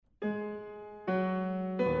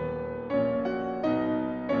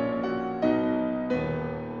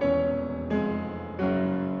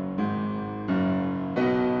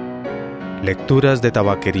Lecturas de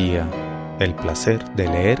tabaquería. El placer de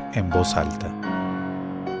leer en voz alta.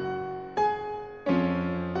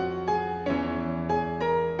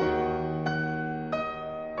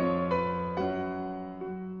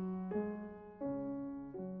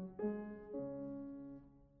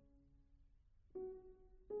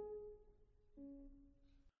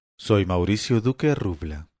 Soy Mauricio Duque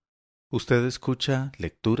Rubla. Usted escucha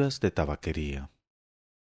Lecturas de tabaquería.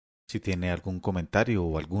 Si tiene algún comentario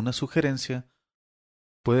o alguna sugerencia,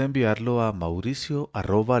 puede enviarlo a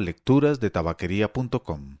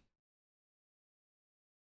mauricio@lecturasdetabaquería.com.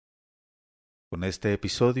 Con este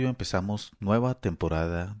episodio empezamos nueva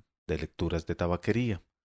temporada de Lecturas de tabaquería.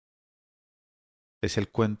 Es el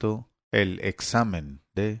cuento El examen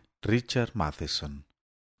de Richard Matheson.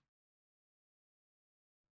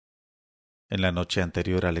 En la noche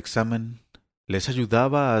anterior al examen, les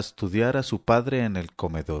ayudaba a estudiar a su padre en el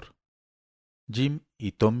comedor. Jim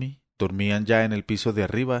y Tommy dormían ya en el piso de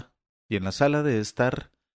arriba, y en la sala de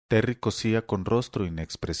estar, Terry cosía con rostro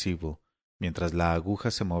inexpresivo, mientras la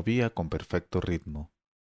aguja se movía con perfecto ritmo.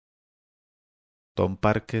 Tom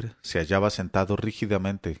Parker se hallaba sentado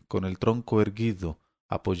rígidamente, con el tronco erguido,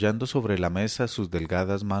 apoyando sobre la mesa sus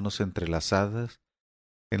delgadas manos entrelazadas,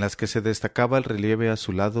 en las que se destacaba el relieve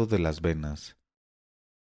azulado de las venas.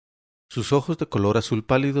 Sus ojos de color azul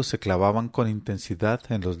pálido se clavaban con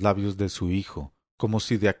intensidad en los labios de su hijo, como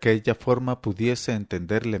si de aquella forma pudiese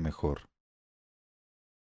entenderle mejor.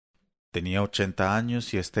 Tenía 80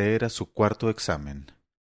 años y este era su cuarto examen.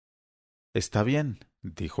 «Está bien»,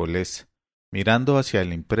 dijo Les, mirando hacia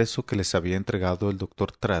el impreso que les había entregado el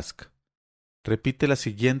doctor Trask. «Repite las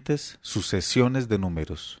siguientes sucesiones de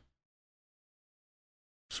números».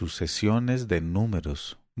 «Sucesiones de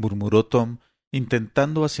números», murmuró Tom,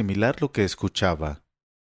 intentando asimilar lo que escuchaba.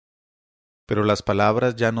 Pero las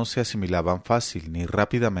palabras ya no se asimilaban fácil ni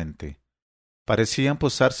rápidamente. Parecían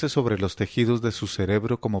posarse sobre los tejidos de su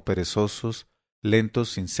cerebro como perezosos,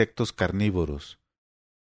 lentos insectos carnívoros.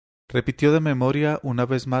 Repitió de memoria una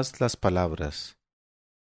vez más las palabras.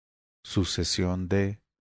 Sucesión de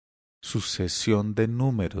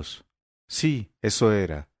números. Sí, eso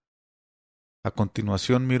era. A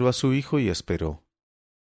continuación miró a su hijo y esperó.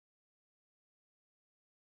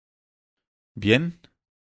 «¿Bien?»,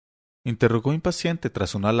 interrogó impaciente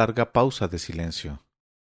tras una larga pausa de silencio.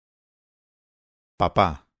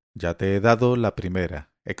 «Papá, ya te he dado la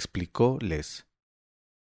primera», explicó Les.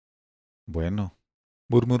 «Bueno»,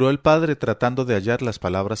 murmuró el padre tratando de hallar las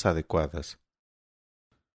palabras adecuadas.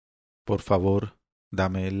 «Por favor,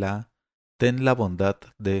 ten la bondad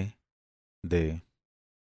de...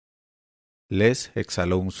 Les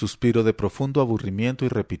exhaló un suspiro de profundo aburrimiento y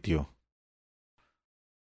repitió.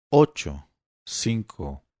 8,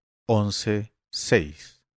 5, 11,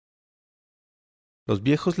 6. Los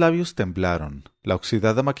viejos labios temblaron. La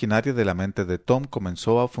oxidada maquinaria de la mente de Tom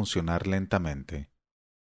comenzó a funcionar lentamente.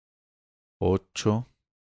 8,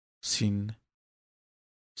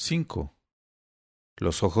 5.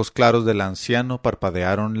 Los ojos claros del anciano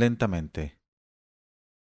parpadearon lentamente.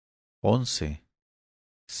 11,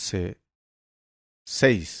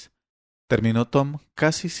 6. Terminó Tom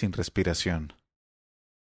casi sin respiración.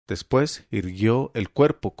 Después irguió el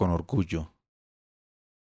cuerpo con orgullo.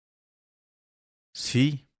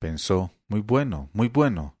 Sí, pensó, muy bueno, muy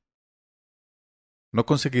bueno. No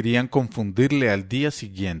conseguirían confundirle al día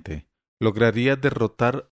siguiente. Lograría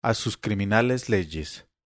derrotar a sus criminales leyes.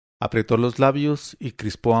 Apretó los labios y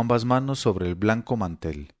crispó ambas manos sobre el blanco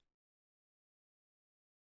mantel.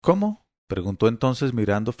 ¿Cómo?, preguntó entonces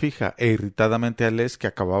mirando fija e irritadamente a Les, que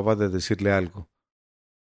acababa de decirle algo.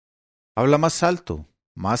 «Habla más alto,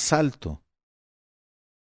 más alto».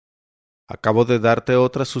 «Acabo de darte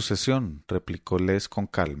otra sucesión», replicó Les con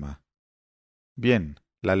calma. «Bien,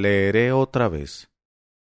 la leeré otra vez».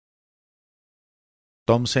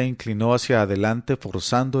 Tom se inclinó hacia adelante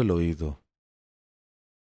forzando el oído.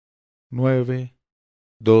 9,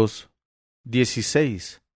 2,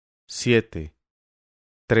 16, 7,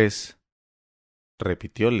 3,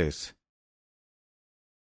 repitió Les.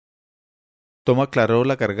 Tom aclaró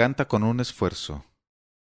la garganta con un esfuerzo.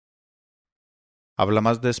 «Habla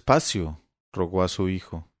más despacio», rogó a su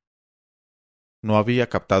hijo. No había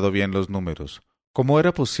captado bien los números. ¿Cómo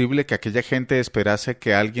era posible que aquella gente esperase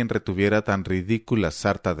que alguien retuviera tan ridícula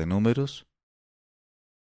sarta de números?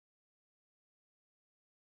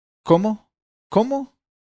 «¿Cómo? ¿Cómo?»,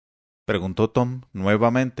 preguntó Tom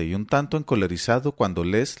nuevamente y un tanto encolerizado cuando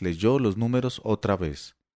Les leyó los números otra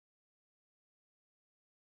vez.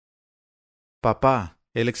 «Papá,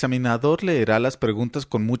 el examinador leerá las preguntas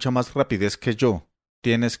con mucha más rapidez que yo.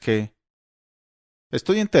 Tienes que...»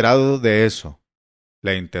 «Estoy enterado de eso».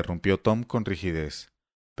 le interrumpió Tom con rigidez.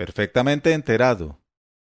 Perfectamente enterado.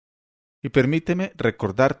 Y permíteme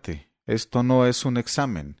recordarte, esto no es un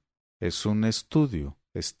examen, es un estudio.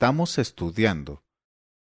 Estamos estudiando.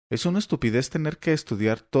 Es una estupidez tener que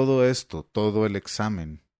estudiar todo esto, todo el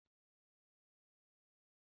examen.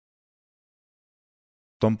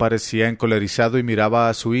 Tom parecía encolerizado y miraba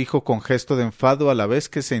a su hijo con gesto de enfado a la vez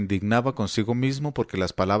que se indignaba consigo mismo porque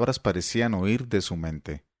las palabras parecían huir de su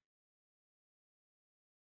mente.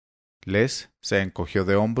 Les se encogió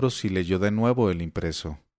de hombros y leyó de nuevo el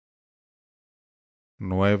impreso.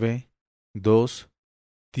 9, 2,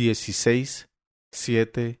 16,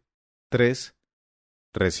 7, 3,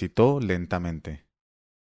 recitó lentamente.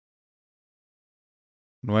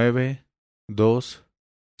 9, 2,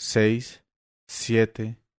 6,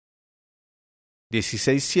 7,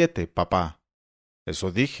 16, 7, papá.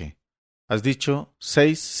 Eso dije. Has dicho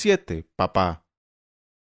 6, 7, papá.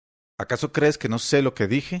 ¿Acaso crees que no sé lo que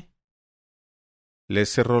dije? Les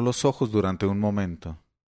cerró los ojos durante un momento.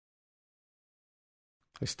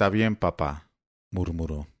 Está bien, papá,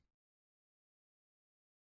 murmuró.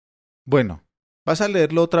 Bueno, ¿vas a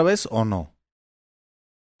leerlo otra vez o no?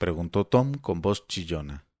 Preguntó Tom con voz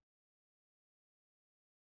chillona.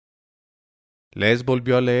 Les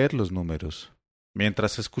volvió a leer los números.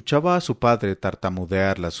 Mientras escuchaba a su padre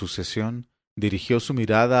tartamudear la sucesión, dirigió su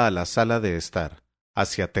mirada a la sala de estar,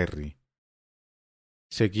 hacia Terry.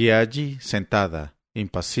 Seguía allí, sentada,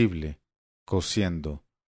 impasible, cosiendo.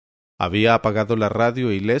 Había apagado la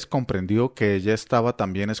radio y Les comprendió que ella estaba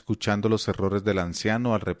también escuchando los errores del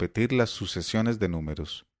anciano al repetir las sucesiones de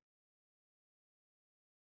números.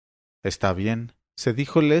 Está bien, se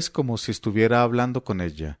dijo Les como si estuviera hablando con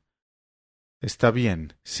ella. Está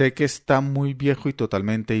bien, sé que está muy viejo y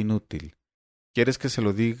totalmente inútil. ¿Quieres que se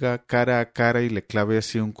lo diga cara a cara y le clave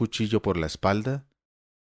así un cuchillo por la espalda?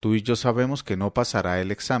 Tú y yo sabemos que no pasará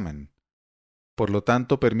el examen. Por lo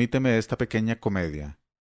tanto, permíteme esta pequeña comedia.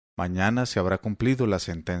 Mañana se habrá cumplido la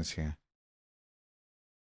sentencia.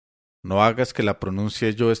 No hagas que la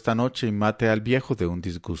pronuncie yo esta noche y mate al viejo de un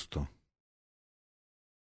disgusto.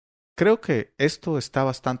 Creo que esto está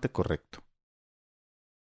bastante correcto.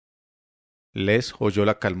 Les oyó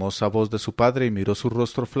la calmosa voz de su padre y miró su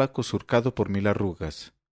rostro flaco surcado por 1000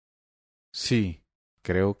 arrugas. Sí,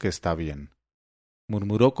 creo que está bien,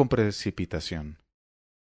 murmuró con precipitación.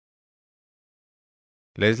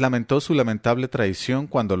 Les lamentó su lamentable traición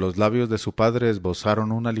cuando los labios de su padre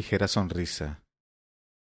esbozaron una ligera sonrisa.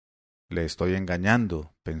 Le estoy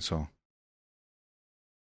engañando, pensó.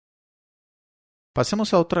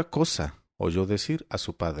 Pasemos a otra cosa, oyó decir a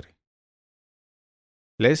su padre.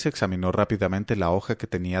 Les examinó rápidamente la hoja que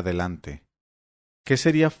tenía delante. ¿Qué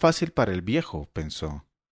sería fácil para el viejo? Pensó,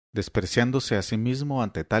 despreciándose a sí mismo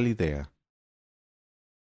ante tal idea.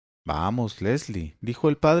 Vamos, Leslie, dijo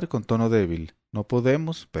el padre con tono débil, no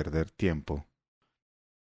podemos perder tiempo.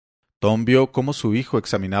 Tom vio cómo su hijo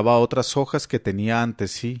examinaba otras hojas que tenía ante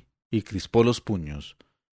sí y crispó los puños.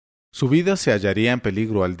 Su vida se hallaría en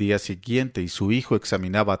peligro al día siguiente y su hijo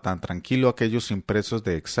examinaba tan tranquilo aquellos impresos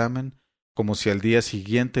de examen como si al día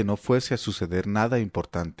siguiente no fuese a suceder nada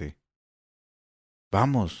importante.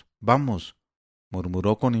 Vamos, vamos,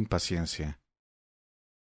 murmuró con impaciencia.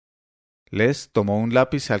 Les tomó un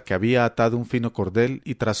lápiz al que había atado un fino cordel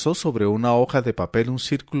y trazó sobre una hoja de papel un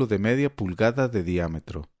círculo de 1/2 pulgada de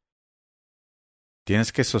diámetro.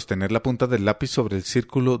 Tienes que sostener la punta del lápiz sobre el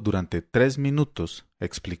círculo durante 3 minutos,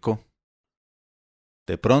 explicó.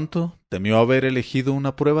 De pronto temió haber elegido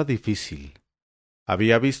una prueba difícil.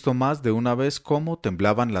 Había visto más de una vez cómo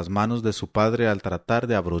temblaban las manos de su padre al tratar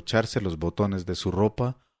de abrocharse los botones de su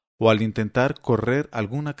ropa o al intentar correr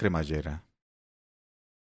alguna cremallera.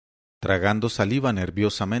 Tragando saliva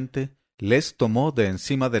nerviosamente, Les tomó de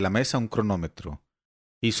encima de la mesa un cronómetro.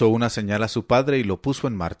 Hizo una señal a su padre y lo puso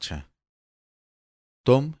en marcha.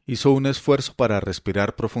 Tom hizo un esfuerzo para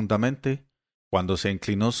respirar profundamente cuando se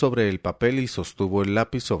inclinó sobre el papel y sostuvo el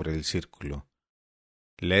lápiz sobre el círculo.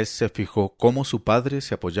 Les se fijó cómo su padre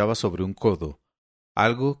se apoyaba sobre un codo,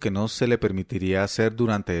 algo que no se le permitiría hacer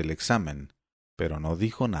durante el examen, pero no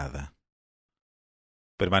dijo nada.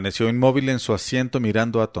 Permaneció inmóvil en su asiento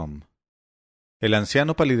mirando a Tom. El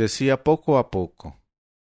anciano palidecía poco a poco.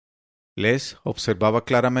 Les observaba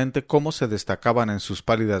claramente cómo se destacaban en sus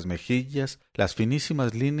pálidas mejillas las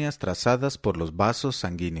finísimas líneas trazadas por los vasos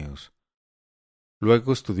sanguíneos.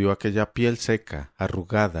 Luego estudió aquella piel seca,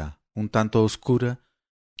 arrugada, un tanto oscura,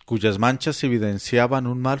 cuyas manchas evidenciaban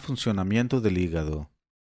un mal funcionamiento del hígado.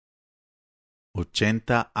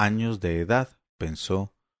 80 años de edad,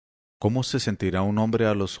 pensó. ¿Cómo se sentirá un hombre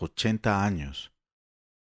a los 80 años?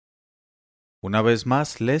 Una vez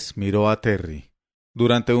más Les miró a Terry.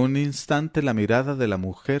 Durante un instante la mirada de la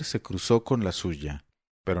mujer se cruzó con la suya,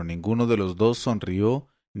 pero ninguno de los dos sonrió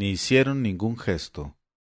ni hicieron ningún gesto.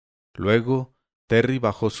 Luego Terry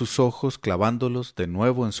bajó sus ojos clavándolos de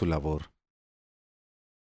nuevo en su labor.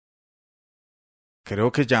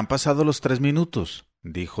 «Creo que ya han pasado los 3 minutos»,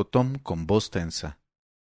 dijo Tom con voz tensa.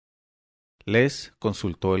 Les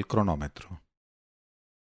consultó el cronómetro.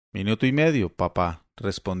 «Minuto y medio, papá»,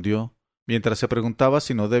 respondió, mientras se preguntaba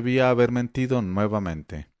si no debía haber mentido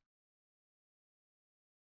nuevamente.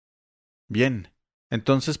 «Bien,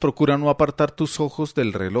 entonces procura no apartar tus ojos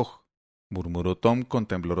del reloj», murmuró Tom con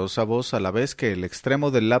temblorosa voz a la vez que el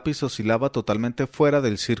extremo del lápiz oscilaba totalmente fuera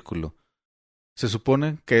del círculo. «Se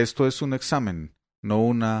supone que esto es un examen, no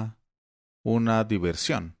una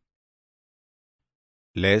diversión».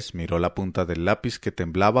 Les miró la punta del lápiz que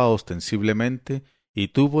temblaba ostensiblemente y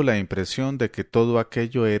tuvo la impresión de que todo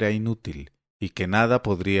aquello era inútil y que nada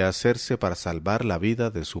podría hacerse para salvar la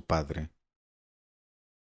vida de su padre.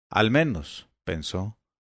 Al menos, pensó,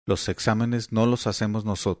 los exámenes no los hacemos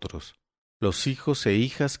nosotros, los hijos e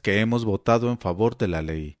hijas que hemos votado en favor de la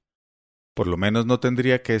ley. Por lo menos no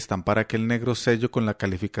tendría que estampar aquel negro sello con la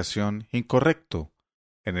calificación incorrecto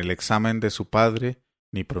en el examen de su padre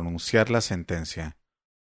ni pronunciar la sentencia.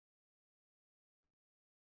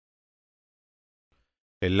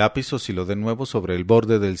 El lápiz osciló de nuevo sobre el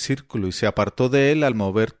borde del círculo y se apartó de él al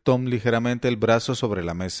mover Tom ligeramente el brazo sobre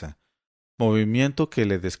la mesa, movimiento que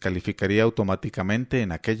le descalificaría automáticamente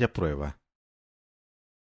en aquella prueba.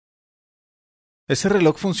 «Ese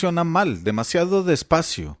reloj funciona mal, demasiado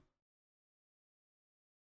despacio»,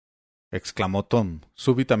 exclamó Tom,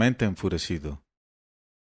 súbitamente enfurecido.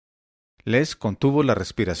 Les contuvo la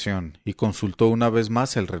respiración y consultó una vez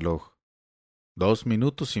más el reloj. 2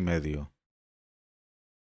 minutos y medio.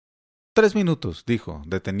 3 minutos, dijo,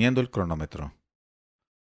 deteniendo el cronómetro.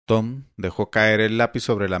 Tom dejó caer el lápiz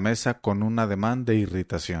sobre la mesa con un ademán de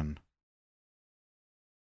irritación.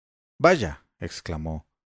 «Vaya», exclamó,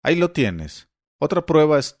 «ahí lo tienes. Otra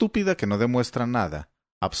prueba estúpida que no demuestra nada,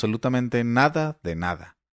 absolutamente nada de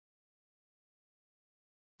nada».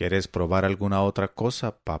 «¿Quieres probar alguna otra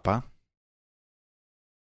cosa, papá?»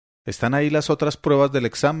 «¿Están ahí las otras pruebas del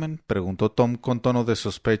examen?», preguntó Tom con tono de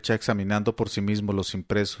sospecha, examinando por sí mismo los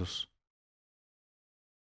impresos.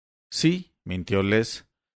 «Sí», mintió Les,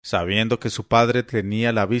 sabiendo que su padre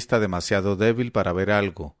tenía la vista demasiado débil para ver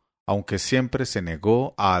algo, aunque siempre se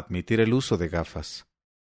negó a admitir el uso de gafas.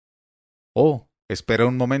 «Oh, espera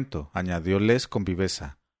un momento», añadió Les con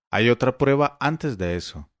viveza. «Hay otra prueba antes de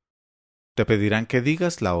eso. Te pedirán que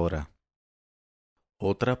digas la hora».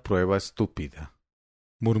 «Otra prueba estúpida»,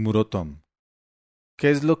 murmuró Tom. «¿Qué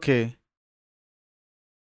es lo que...?»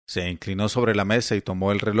 Se inclinó sobre la mesa y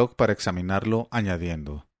tomó el reloj para examinarlo,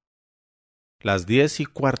 añadiendo: «Las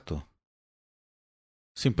 10:15».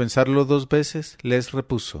 Sin pensarlo 2 veces, Les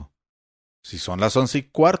repuso: «Si son las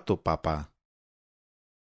 11:15, papá».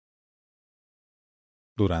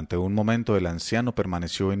 Durante un momento el anciano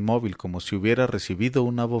permaneció inmóvil como si hubiera recibido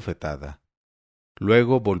una bofetada.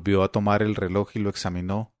 Luego volvió a tomar el reloj y lo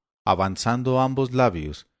examinó, avanzando ambos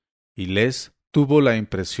labios, y Les tuvo la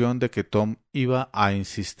impresión de que Tom iba a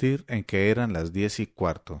insistir en que eran las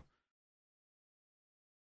 10:15.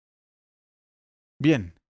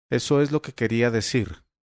 «Bien, eso es lo que quería decir»,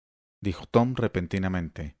 dijo Tom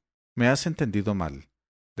repentinamente. «Me has entendido mal.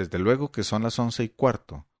 Desde luego que son las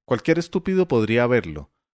 11:15. Cualquier estúpido podría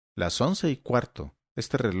verlo. Las 11:15.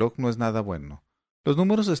 Este reloj no es nada bueno. Los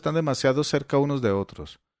números están demasiado cerca unos de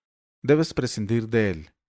otros. Debes prescindir de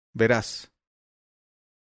él. Verás».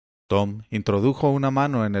 Tom introdujo una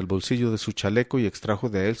mano en el bolsillo de su chaleco y extrajo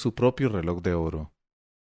de él su propio reloj de oro.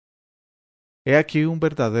 «He aquí un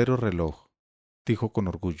verdadero reloj», dijo con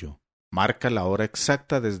orgullo. «Marca la hora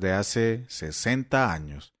exacta desde hace 60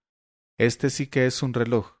 años. Este sí que es un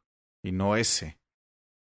reloj, y no ese».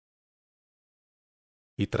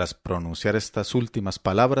 Y tras pronunciar estas últimas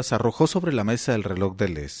palabras arrojó sobre la mesa el reloj de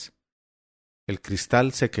Les. El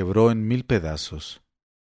cristal se quebró en 1000 pedazos.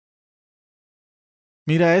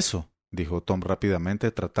 «Mira eso», dijo Tom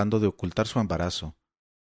rápidamente, tratando de ocultar su embarazo.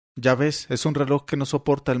 «Ya ves, es un reloj que no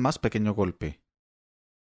soporta el más pequeño golpe».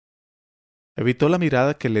 Evitó la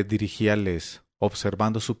mirada que le dirigía Les,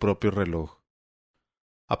 observando su propio reloj.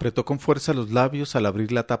 Apretó con fuerza los labios al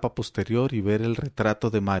abrir la tapa posterior y ver el retrato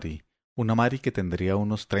de Mary, una Mary que tendría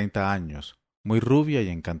unos 30 años, muy rubia y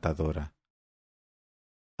encantadora.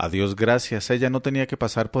 A Dios gracias, ella no tenía que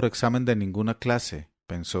pasar por examen de ninguna clase,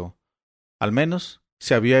 pensó. Al menos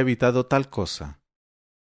se había evitado tal cosa.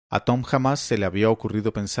 A Tom jamás se le había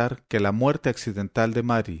ocurrido pensar que la muerte accidental de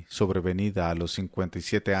Mary, sobrevenida a los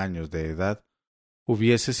 57 años de edad,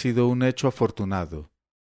 hubiese sido un hecho afortunado,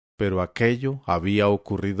 pero aquello había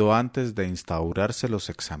ocurrido antes de instaurarse los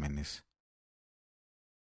exámenes.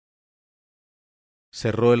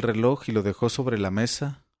 Cerró el reloj y lo dejó sobre la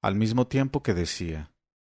mesa, al mismo tiempo que decía: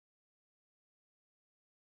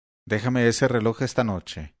 «Déjame ese reloj esta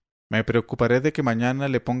noche. Me preocuparé de que mañana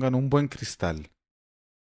le pongan un buen cristal».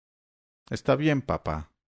 «Está bien,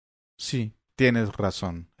 papá». «Sí, tienes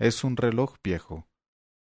razón. Es un reloj viejo».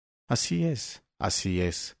 así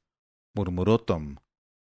es», murmuró Tom.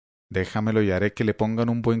 «Déjamelo y haré que le pongan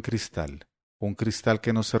un cristal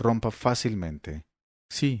que no se rompa fácilmente.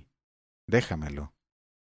 Sí, déjamelo».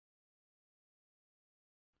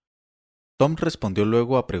 Tom respondió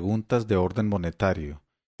luego a preguntas de orden monetario,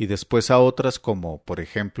 y después a otras como, por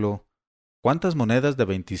ejemplo, ¿cuántas monedas de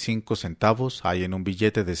 25 centavos hay en un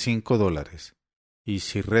billete de $5? Y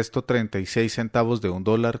si resto 36 centavos de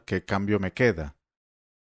 $1, ¿qué cambio me queda?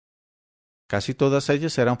 Casi todas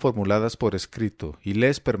ellas eran formuladas por escrito, y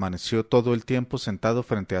Les permaneció todo el tiempo sentado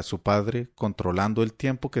frente a su padre, controlando el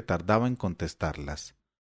tiempo que tardaba en contestarlas.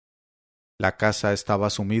 La casa estaba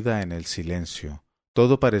sumida en el silencio.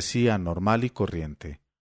 Todo parecía normal y corriente.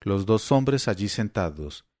 Los dos hombres allí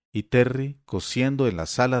sentados, y Terry cosiendo en la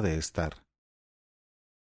sala de estar.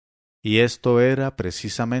 Y esto era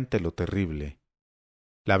precisamente lo terrible.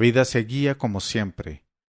 La vida seguía como siempre.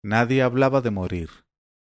 Nadie hablaba de morir.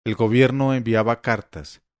 El gobierno enviaba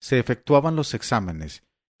cartas, se efectuaban los exámenes,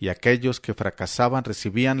 y aquellos que fracasaban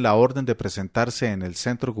recibían la orden de presentarse en el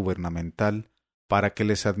centro gubernamental para que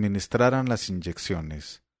les administraran las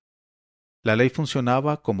inyecciones. La ley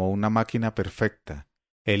funcionaba como una máquina perfecta,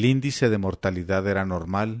 el índice de mortalidad era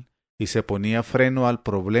normal y se ponía freno al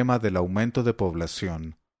problema del aumento de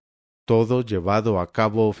población, todo llevado a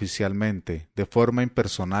cabo oficialmente, de forma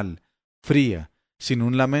impersonal, fría, sin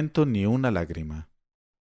un lamento ni una lágrima.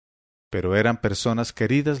 Pero eran personas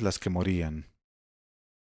queridas las que morían.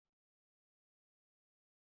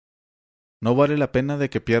 «No vale la pena de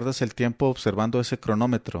que pierdas el tiempo observando ese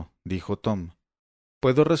cronómetro», dijo Tom.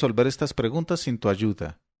 «Puedo resolver estas preguntas sin tu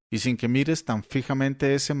ayuda, y sin que mires tan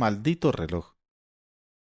fijamente ese maldito reloj».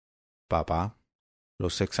 «Papá,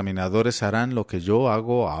 los examinadores harán lo que yo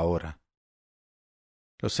hago ahora».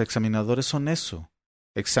 «Los examinadores son eso,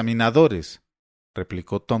 examinadores»,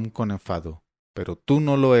 replicó Tom con enfado. «Pero tú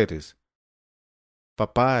no lo eres».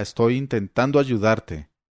 «Papá, estoy intentando ayudarte».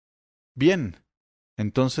 «Bien,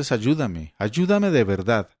 entonces ayúdame de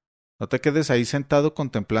verdad. No te quedes ahí sentado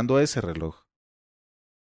contemplando ese reloj».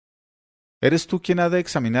 «Eres tú quien ha de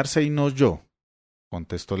examinarse y no yo»,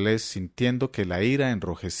 contestó Les, sintiendo que la ira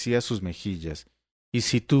enrojecía sus mejillas. «¿Y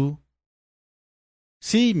si tú...»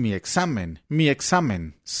 «Sí, mi examen,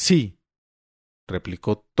 sí»,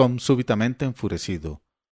 replicó Tom súbitamente enfurecido.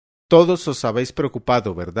 «Todos os habéis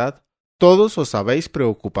preocupado, ¿verdad? Todos os habéis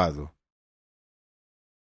preocupado».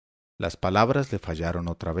 Las palabras le fallaron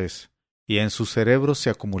otra vez, y en su cerebro se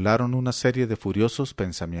acumularon una serie de furiosos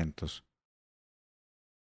pensamientos.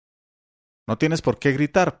 «No tienes por qué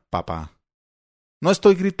gritar, papá». «No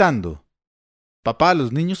estoy gritando». «Papá,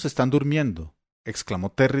 los niños están durmiendo»,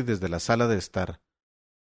 exclamó Terry desde la sala de estar.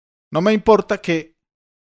 «No me importa que...»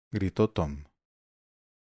 gritó Tom.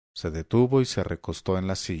 Se detuvo y se recostó en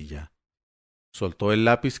la silla. Soltó el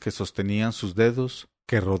lápiz que sostenían sus dedos,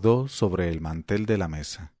 que rodó sobre el mantel de la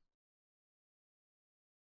mesa.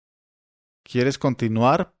 «¿Quieres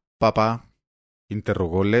continuar, papá?»,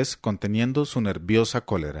 interrogó Les, conteniendo su nerviosa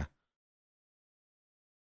cólera.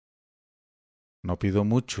 «No pido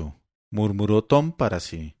mucho», murmuró Tom para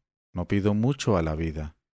sí. «No pido mucho a la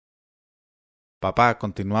vida». «Papá,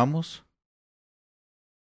 ¿continuamos?».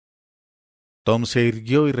 Tom se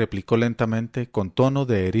irguió y replicó lentamente, con tono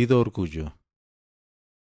de herido orgullo: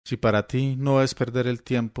 «Si para ti no es perder el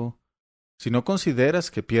tiempo, si no consideras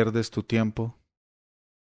que pierdes tu tiempo».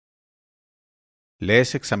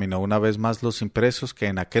 Les examinó una vez más los impresos que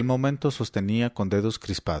en aquel momento sostenía con dedos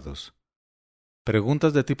crispados.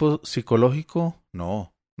 ¿Preguntas de tipo psicológico?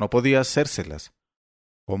 No, no podía hacérselas.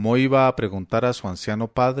 ¿Cómo iba a preguntar a su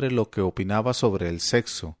anciano padre lo que opinaba sobre el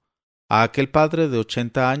sexo, a aquel padre de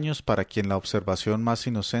 80 años para quien la observación más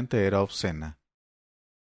inocente era obscena?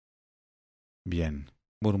 «Bien»,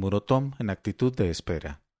 murmuró Tom en actitud de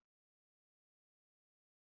espera.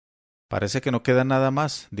 «Parece que no queda nada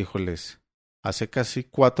más», dijo Les. «Hace casi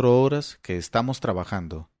 4 horas que estamos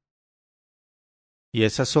trabajando». «¿Y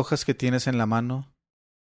esas hojas que tienes en la mano?»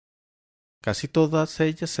 «Casi todas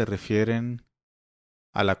ellas se refieren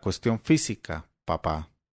a la cuestión física,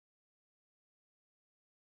 papá».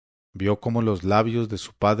 Vio cómo los labios de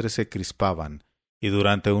su padre se crispaban, y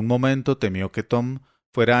durante un momento temió que Tom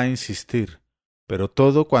fuera a insistir, Pero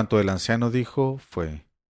todo cuanto el anciano dijo fue: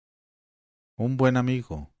 un buen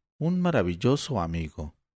amigo, un maravilloso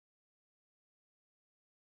amigo.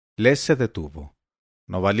 Les se detuvo.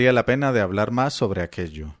 No valía la pena de hablar más sobre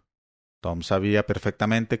aquello. Tom sabía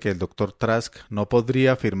perfectamente que el doctor Trask no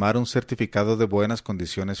podría firmar un certificado de buenas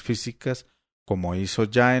condiciones físicas como hizo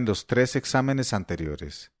ya en los 3 exámenes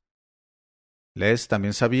anteriores. Les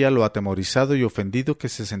también sabía lo atemorizado y ofendido que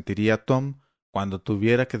se sentiría Tom cuando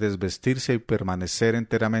tuviera que desvestirse y permanecer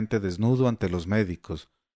enteramente desnudo ante los médicos,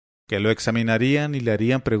 que lo examinarían y le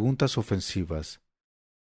harían preguntas ofensivas.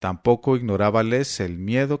 Tampoco ignoraba Les el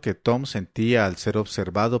miedo que Tom sentía al ser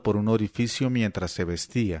observado por un orificio mientras se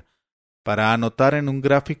vestía, para anotar en un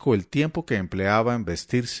gráfico el tiempo que empleaba en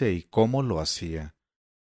vestirse y cómo lo hacía.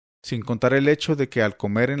 Sin contar el hecho de que al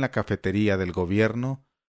comer en la cafetería del gobierno,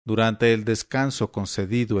 durante el descanso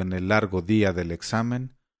concedido en el largo día del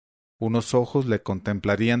examen, unos ojos le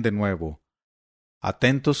contemplarían de nuevo,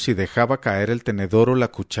 atentos si dejaba caer el tenedor o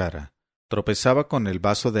la cuchara, tropezaba con el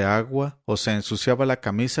vaso de agua o se ensuciaba la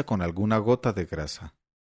camisa con alguna gota de grasa.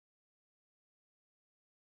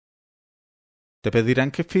 Te pedirán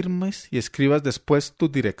que firmes y escribas después tu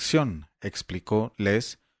dirección, explicó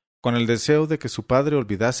Les, con el deseo de que su padre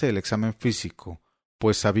olvidase el examen físico,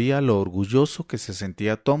 pues sabía lo orgulloso que se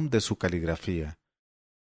sentía Tom de su caligrafía.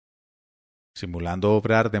 Simulando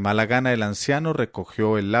obrar de mala gana, el anciano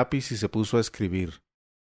recogió el lápiz y se puso a escribir.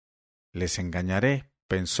 Les engañaré,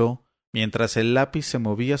 pensó, mientras el lápiz se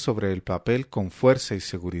movía sobre el papel con fuerza y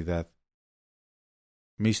seguridad.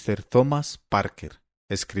 Mr. Thomas Parker,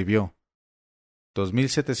 escribió.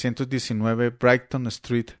 2719 Brighton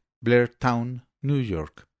Street, Blairtown, New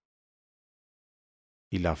York.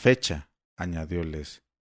 Y la fecha, añadió Les.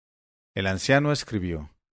 El anciano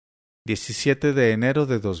escribió: 17 de enero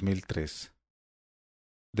de 2003.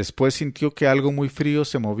 Después sintió que algo muy frío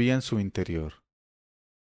se movía en su interior.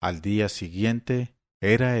 Al día siguiente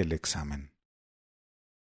era el examen.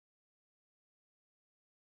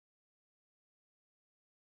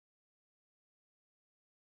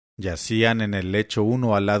 Yacían en el lecho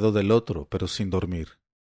uno al lado del otro, pero sin dormir.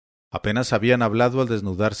 Apenas habían hablado al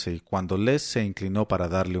desnudarse, y cuando Les se inclinó para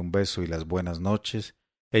darle un beso y las buenas noches,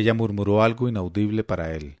 ella murmuró algo inaudible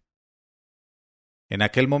para él. En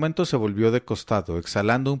aquel momento se volvió de costado,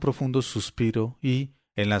 exhalando un profundo suspiro, y,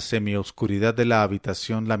 en la semioscuridad de la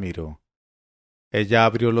habitación, la miró. Ella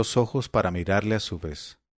abrió los ojos para mirarle a su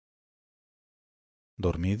vez.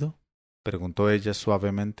 ¿Dormido?, preguntó ella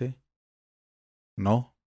suavemente.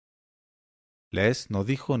 No. Les no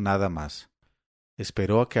dijo nada más.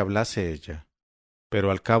 Esperó a que hablase ella,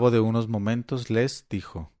 pero al cabo de unos momentos Les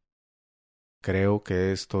dijo: creo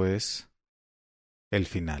que esto es el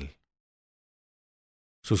final.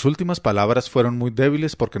 Sus últimas palabras fueron muy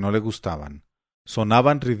débiles porque no le gustaban.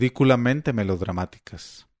 Sonaban ridículamente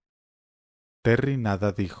melodramáticas. Terry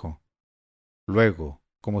nada dijo. Luego,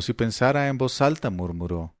 como si pensara en voz alta,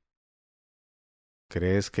 murmuró: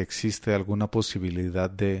 ¿crees que existe alguna posibilidad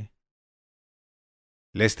de...?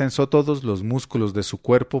 Les tensó todos los músculos de su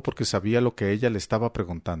cuerpo porque sabía lo que ella le estaba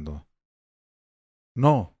preguntando.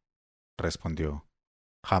 No, respondió.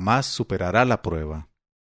 Jamás superará la prueba.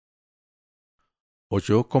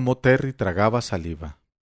 Oyó cómo Terry tragaba saliva.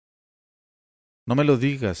 No me lo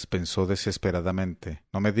digas, pensó desesperadamente.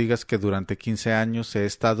 No me digas que durante 15 años he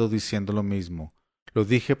estado diciendo lo mismo. Lo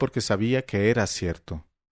dije porque sabía que era cierto.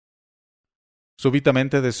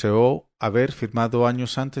 Súbitamente deseó haber firmado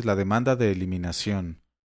años antes la demanda de eliminación.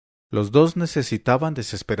 Los dos necesitaban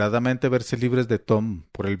desesperadamente verse libres de Tom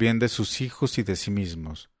por el bien de sus hijos y de sí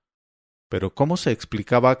mismos. Pero ¿cómo se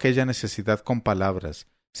explicaba aquella necesidad con palabras,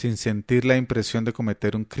 sin sentir la impresión de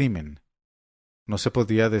cometer un crimen? No se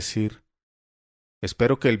podía decir: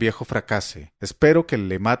 espero que el viejo fracase, espero que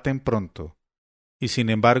le maten pronto. Y sin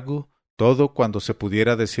embargo, todo cuando se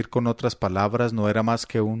pudiera decir con otras palabras no era más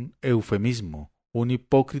que un eufemismo, un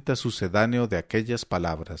hipócrita sucedáneo de aquellas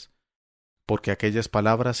palabras, porque aquellas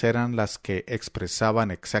palabras eran las que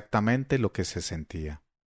expresaban exactamente lo que se sentía.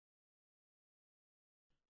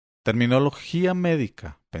 Terminología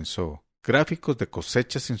médica, pensó, gráficos de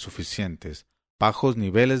cosechas insuficientes, bajos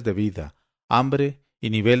niveles de vida, hambre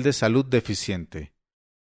y nivel de salud deficiente.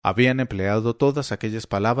 Habían empleado todas aquellas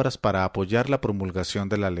palabras para apoyar la promulgación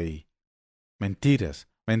de la ley. Mentiras,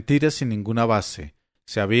 mentiras sin ninguna base.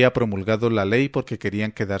 Se había promulgado la ley porque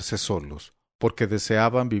querían quedarse solos, porque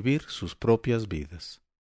deseaban vivir sus propias vidas.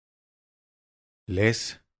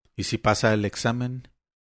 Les, ¿y si pasa el examen?,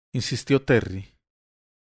 insistió Terry.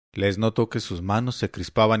 Les notó que sus manos se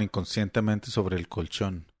crispaban inconscientemente sobre el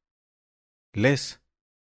colchón. Les.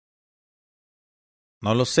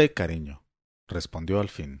 No lo sé, cariño, respondió al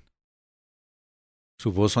fin.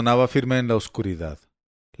 Su voz sonaba firme en la oscuridad.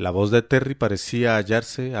 La voz de Terry parecía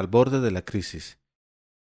hallarse al borde de la crisis.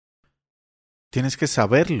 Tienes que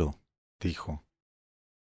saberlo, dijo.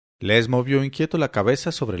 Les movió inquieto la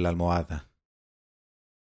cabeza sobre la almohada.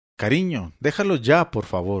 Cariño, déjalo ya, por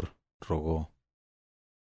favor, rogó.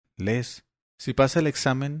 Les, si pasa el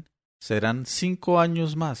examen, serán 5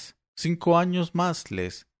 años más. 5 años más,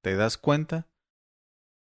 Les. ¿Te das cuenta?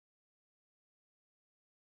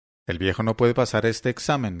 El viejo no puede pasar este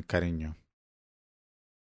examen, cariño.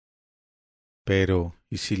 Pero,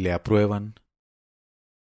 ¿y si le aprueban?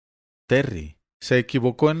 Terry, se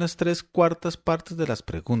equivocó en las 3/4 partes de las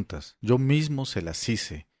preguntas. Yo mismo se las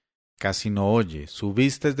hice. Casi no oye, su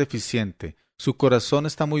vista es deficiente, su corazón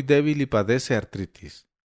está muy débil y padece artritis.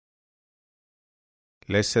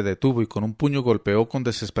 Les se detuvo y con un puño golpeó con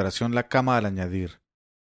desesperación la cama al añadir: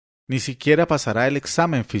 Ni siquiera pasará el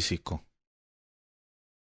examen físico.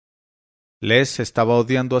 Les se estaba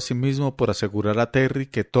odiando a sí mismo por asegurar a Terry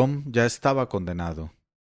que Tom ya estaba condenado.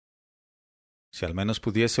 Si al menos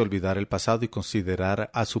pudiese olvidar el pasado y considerar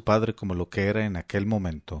a su padre como lo que era en aquel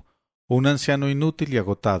momento, un anciano inútil y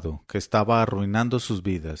agotado que estaba arruinando sus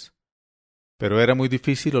vidas. Pero era muy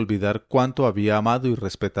difícil olvidar cuánto había amado y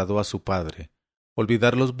respetado a su padre,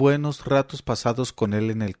 olvidar los buenos ratos pasados con él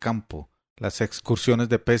en el campo, las excursiones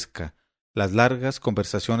de pesca, las largas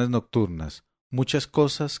conversaciones nocturnas, muchas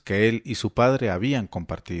cosas que él y su padre habían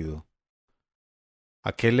compartido.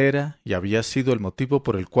 Aquel era y había sido el motivo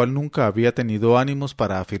por el cual nunca había tenido ánimos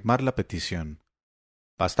para afirmar la petición.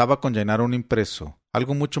 Bastaba con llenar un impreso,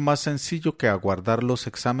 algo mucho más sencillo que aguardar los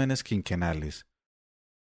exámenes quinquenales.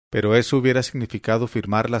 Pero eso hubiera significado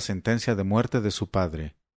firmar la sentencia de muerte de su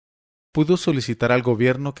padre. Pudo solicitar al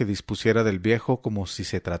gobierno que dispusiera del viejo como si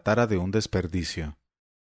se tratara de un desperdicio.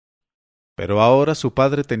 Pero ahora su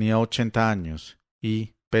padre tenía 80 años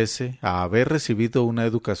y, pese a haber recibido una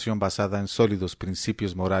educación basada en sólidos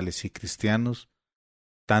principios morales y cristianos,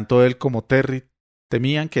 tanto él como Terry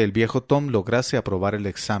temían que el viejo Tom lograse aprobar el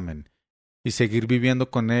examen y seguir viviendo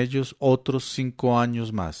con ellos otros 5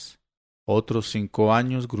 años más, otros 5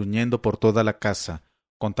 años gruñendo por toda la casa,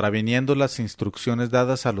 contraviniendo las instrucciones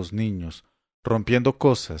dadas a los niños, rompiendo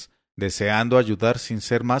cosas, deseando ayudar sin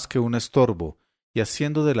ser más que un estorbo, y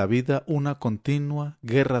haciendo de la vida una continua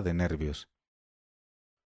guerra de nervios.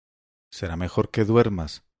 Será mejor que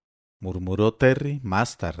duermas, murmuró Terry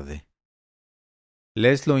más tarde.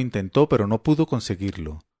 Les lo intentó, pero no pudo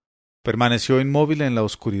conseguirlo. Permaneció inmóvil en la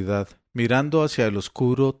oscuridad, mirando hacia el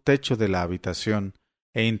oscuro techo de la habitación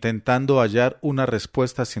e intentando hallar una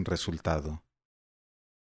respuesta sin resultado.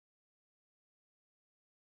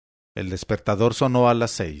 El despertador sonó a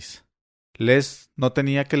las 6. Les no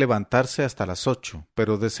tenía que levantarse hasta las 8,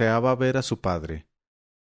 pero deseaba ver a su padre.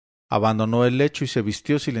 Abandonó el lecho y se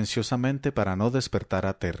vistió silenciosamente para no despertar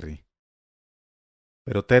a Terry.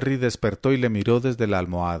 Pero Terry despertó y le miró desde la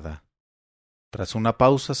almohada. Tras una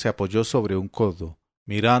pausa se apoyó sobre un codo,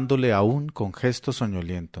 mirándole aún con gesto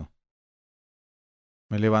soñoliento.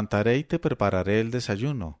 Me levantaré y te prepararé el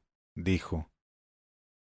desayuno, dijo.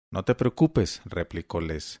 No te preocupes, replicó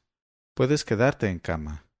Les. Puedes quedarte en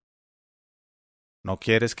cama. ¿No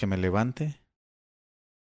quieres que me levante?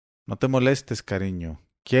 No te molestes, cariño.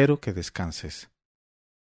 Quiero que descanses.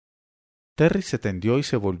 Terry se tendió y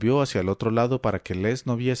se volvió hacia el otro lado para que Les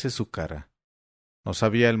no viese su cara. No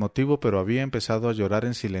sabía el motivo, pero había empezado a llorar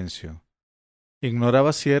en silencio.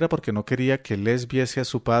 Ignoraba si era porque no quería que Les viese a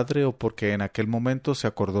su padre o porque en aquel momento se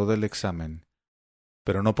acordó del examen.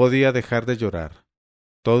 Pero no podía dejar de llorar.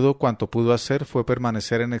 Todo cuanto pudo hacer fue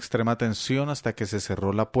permanecer en extrema tensión hasta que se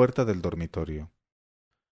cerró la puerta del dormitorio.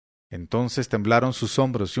 Entonces temblaron sus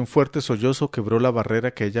hombros y un fuerte sollozo quebró la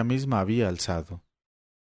barrera que ella misma había alzado.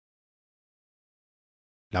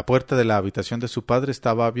 La puerta de la habitación de su padre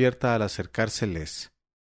estaba abierta al acercarse Les.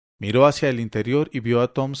 Miró hacia el interior y vio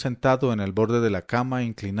a Tom sentado en el borde de la cama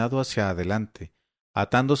inclinado hacia adelante,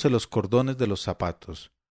 atándose los cordones de los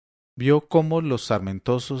zapatos. Vio cómo los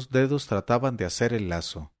sarmentosos dedos trataban de hacer el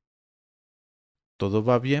lazo. ¿Todo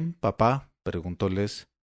va bien, papá?, preguntó Les.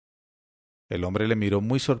 El hombre le miró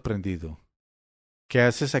muy sorprendido. ¿Qué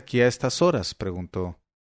haces aquí a estas horas?, preguntó.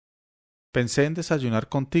 Pensé en desayunar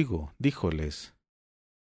contigo, dijo Les.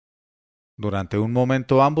 Durante un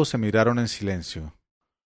momento ambos se miraron en silencio.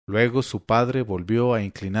 Luego su padre volvió a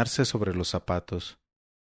inclinarse sobre los zapatos.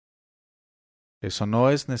 Eso no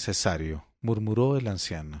es necesario, murmuró el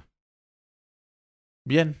anciano.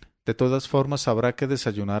 Bien, de todas formas habrá que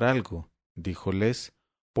desayunar algo, dijo Les,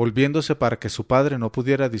 volviéndose para que su padre no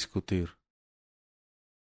pudiera discutir.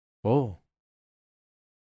 Oh.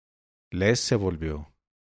 Les se volvió.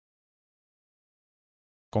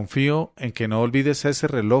 Confío en que no olvides ese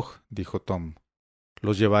reloj, dijo Tom.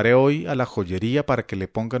 Lo llevaré hoy a la joyería para que le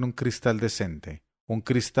pongan un cristal decente, un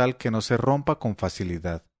cristal que no se rompa con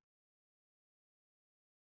facilidad.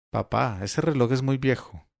 Papá, ese reloj es muy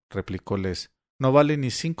viejo, replicó Les. No vale ni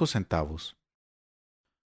 5 centavos.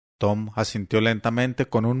 Tom asintió lentamente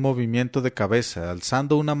con un movimiento de cabeza,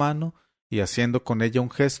 alzando una mano y haciendo con ella un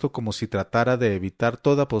gesto como si tratara de evitar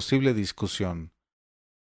toda posible discusión.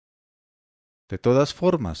 De todas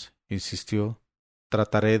formas, insistió,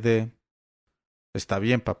 trataré de... Está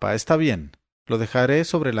bien, papá, está bien. Lo dejaré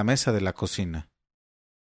sobre la mesa de la cocina.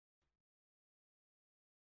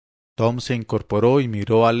 Tom se incorporó y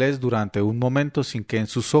miró a Les durante un momento sin que en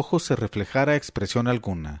sus ojos se reflejara expresión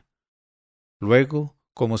alguna. Luego,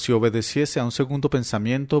 como si obedeciese a un segundo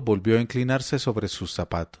pensamiento, volvió a inclinarse sobre sus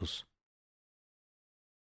zapatos.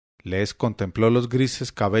 Les contempló los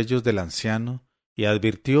grises cabellos del anciano y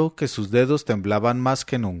advirtió que sus dedos temblaban más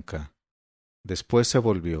que nunca. Después se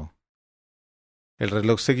volvió. El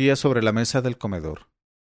reloj seguía sobre la mesa del comedor.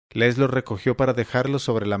 Les lo recogió para dejarlo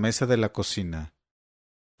sobre la mesa de la cocina.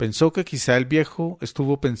 Pensó que quizá el viejo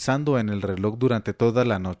estuvo pensando en el reloj durante toda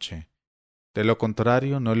la noche. De lo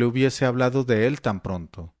contrario, no le hubiese hablado de él tan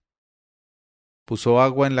pronto. Puso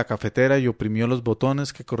agua en la cafetera y oprimió los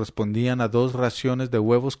botones que correspondían a 2 raciones de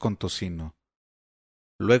huevos con tocino.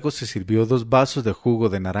 Luego se sirvió 2 vasos de jugo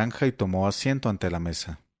de naranja y tomó asiento ante la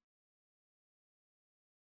mesa.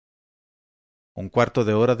 Un cuarto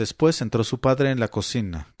de hora después entró su padre en la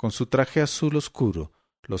cocina, con su traje azul oscuro,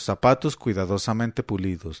 los zapatos cuidadosamente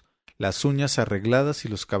pulidos, las uñas arregladas y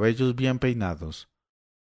los cabellos bien peinados.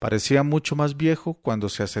 Parecía mucho más viejo cuando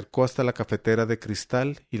se acercó hasta la cafetera de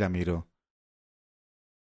cristal y la miró.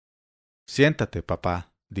 Siéntate,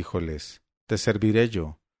 papá, dijo Les. Te serviré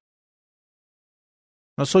yo.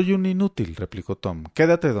 No soy un inútil, replicó Tom.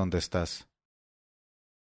 Quédate donde estás.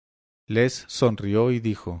 Les sonrió y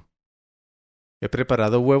dijo: He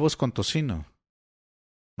preparado huevos con tocino.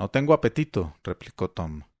 No tengo apetito, replicó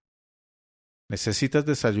Tom. Necesitas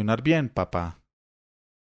desayunar bien, papá.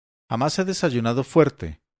 Jamás he desayunado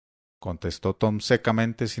fuerte, contestó Tom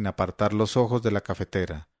secamente sin apartar los ojos de la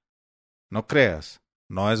cafetera. No creas,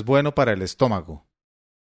 no es bueno para el estómago.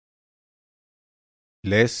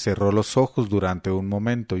 Les cerró los ojos durante un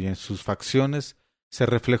momento y en sus facciones se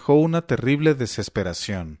reflejó una terrible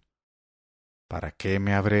desesperación. ¿Para qué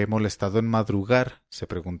me habré molestado en madrugar?, se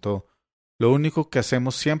preguntó. Lo único que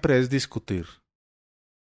hacemos siempre es discutir.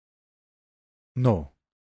 No.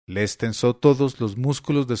 Les tensó todos los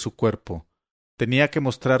músculos de su cuerpo. Tenía que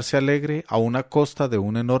mostrarse alegre aun a costa de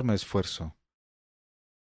un enorme esfuerzo.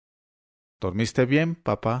 ¿Dormiste bien,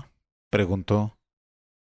 papá?, preguntó.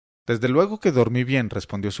 Desde luego que dormí bien,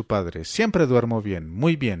 respondió su padre. Siempre duermo bien,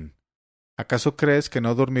 muy bien. ¿Acaso crees que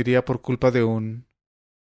no dormiría por culpa de un...?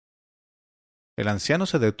 El anciano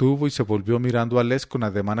se detuvo y se volvió mirando a Les con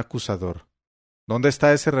ademán acusador. ¿Dónde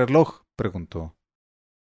está ese reloj?, preguntó.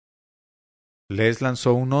 Les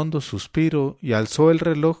lanzó un hondo suspiro y alzó el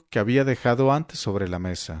reloj que había dejado antes sobre la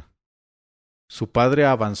mesa. Su padre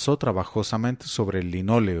avanzó trabajosamente sobre el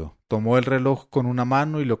linóleo, tomó el reloj con una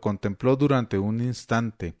mano y lo contempló durante un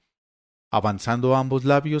instante, avanzando ambos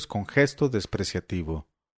labios con gesto despreciativo.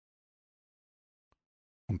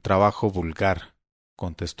 Un trabajo vulgar,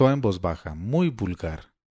 contestó en voz baja, muy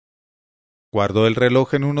vulgar. Guardó el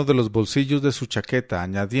reloj en uno de los bolsillos de su chaqueta,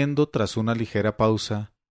 añadiendo tras una ligera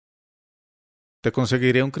pausa: Te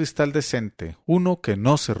conseguiré un cristal decente, uno que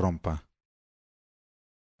no se rompa.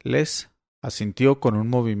 Les asintió con un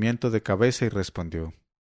movimiento de cabeza y respondió: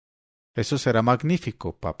 Eso será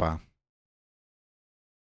magnífico, papá.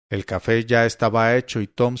 El café ya estaba hecho y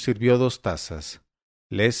Tom sirvió 2 tazas.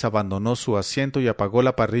 Les abandonó su asiento y apagó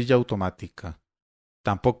la parrilla automática.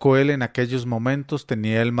 Tampoco él en aquellos momentos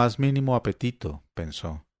tenía el más mínimo apetito,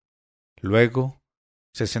 pensó. Luego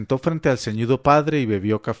se sentó frente al ceñudo padre y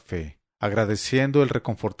bebió café, agradeciendo el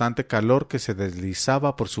reconfortante calor que se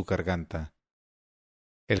deslizaba por su garganta.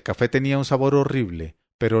 El café tenía un sabor horrible,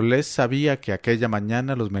 pero Les sabía que aquella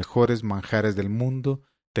mañana los mejores manjares del mundo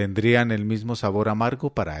tendrían el mismo sabor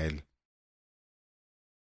amargo para él.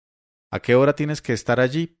 ¿A qué hora tienes que estar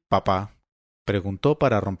allí, papá?, preguntó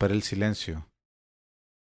para romper el silencio.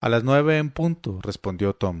 A las 9 en punto,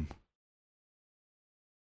 respondió Tom.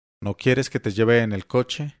 ¿No quieres que te lleve en el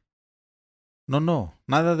coche? No,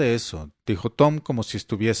 nada de eso, dijo Tom como si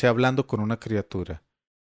estuviese hablando con una criatura.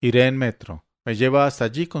 Iré en metro. Me lleva hasta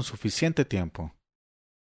allí con suficiente tiempo.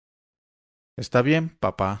 Está bien,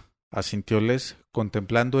 papá, asintió Les,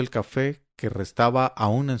 contemplando el café que restaba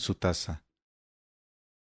aún en su taza.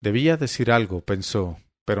 Debía decir algo, pensó,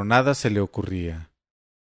 pero nada se le ocurría.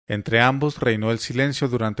 Entre ambos reinó el silencio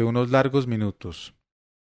durante unos largos minutos,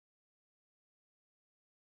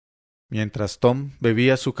 mientras Tom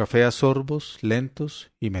bebía su café a sorbos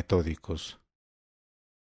lentos y metódicos.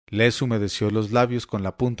 Les humedeció los labios con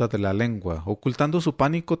la punta de la lengua, ocultando su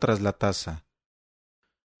pánico tras la taza.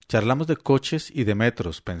 Charlamos de coches y de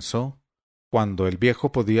metros, pensó, cuando el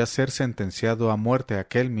viejo podía ser sentenciado a muerte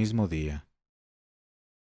aquel mismo día.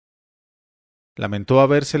 Lamentó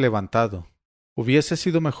haberse levantado. Hubiese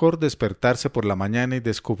sido mejor despertarse por la mañana y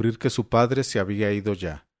descubrir que su padre se había ido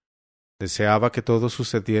ya. Deseaba que todo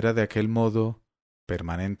sucediera de aquel modo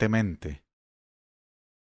permanentemente.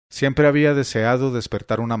 Siempre había deseado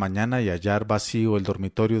despertar una mañana y hallar vacío el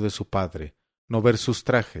dormitorio de su padre, no ver sus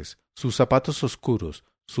trajes, sus zapatos oscuros,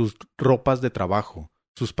 sus ropas de trabajo,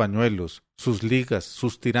 sus pañuelos, sus ligas,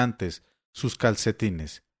 sus tirantes, sus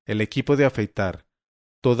calcetines, el equipo de afeitar,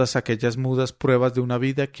 todas aquellas mudas pruebas de una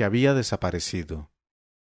vida que había desaparecido.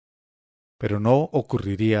 Pero no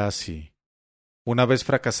ocurriría así. Una vez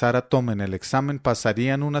fracasara Tom en el examen,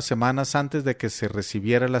 pasarían unas semanas antes de que se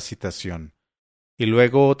recibiera la citación, y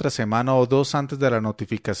luego otra semana o dos antes de la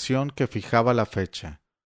notificación que fijaba la fecha.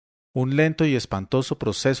 Un lento y espantoso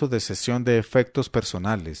proceso de cesión de efectos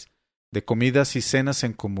personales, de comidas y cenas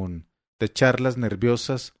en común, de charlas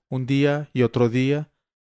nerviosas un día y otro día,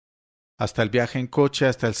 hasta el viaje en coche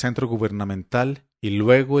hasta el centro gubernamental y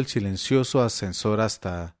luego el silencioso ascensor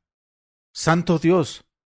hasta... ¡Santo Dios!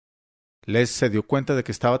 Les se dio cuenta de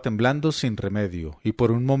que estaba temblando sin remedio y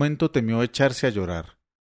por un momento temió echarse a llorar.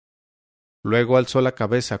 Luego alzó la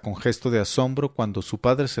cabeza con gesto de asombro cuando su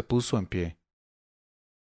padre se puso en pie.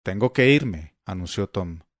 «Tengo que irme», anunció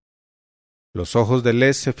Tom. Los ojos de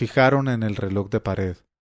Les se fijaron en el reloj de pared.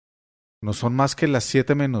 «No son más que las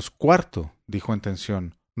 7:15», dijo en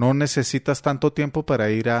tensión. «No necesitas tanto tiempo para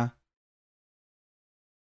ir a...»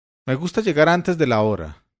 «Me gusta llegar antes de la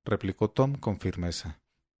hora», replicó Tom con firmeza.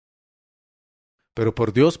 «Pero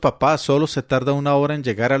por Dios, papá, solo se tarda 1 hora en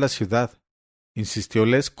llegar a la ciudad», insistió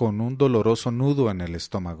Les con un doloroso nudo en el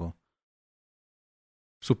estómago.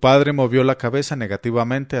 Su padre movió la cabeza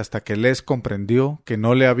negativamente hasta que Les comprendió que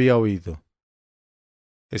no le había oído.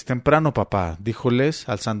 «Es temprano, papá», dijo Les,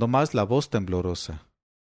 alzando más la voz temblorosa.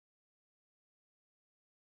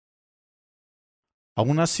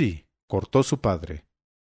 Aún así, cortó su padre.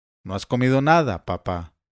 «No has comido nada,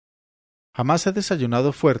 papá». «Jamás he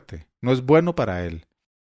desayunado fuerte. No es bueno para él».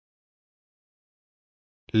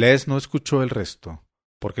 Les no escuchó el resto,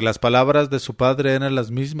 porque las palabras de su padre eran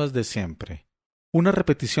las mismas de siempre. Una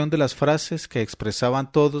repetición de las frases que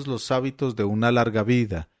expresaban todos los hábitos de una larga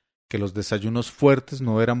vida, que los desayunos fuertes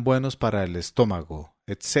no eran buenos para el estómago,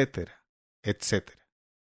 etcétera, etcétera.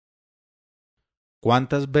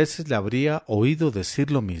 ¿Cuántas veces le habría oído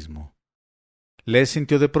decir lo mismo? Les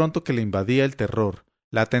sintió de pronto que le invadía el terror,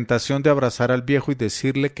 la tentación de abrazar al viejo y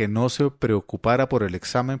decirle que no se preocupara por el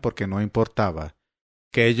examen porque no importaba,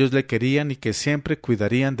 que ellos le querían y que siempre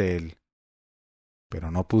cuidarían de él.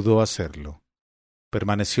 Pero no pudo hacerlo.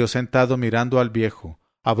 Permaneció sentado mirando al viejo,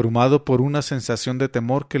 abrumado por una sensación de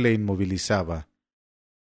temor que le inmovilizaba.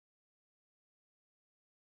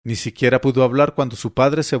 Ni siquiera pudo hablar cuando su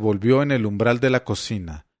padre se volvió en el umbral de la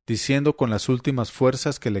cocina, diciendo con las últimas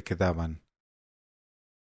fuerzas que le quedaban: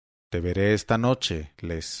 «Te veré esta noche,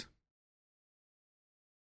 Les».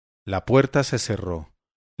 La puerta se cerró,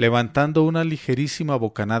 levantando una ligerísima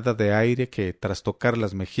bocanada de aire que, tras tocar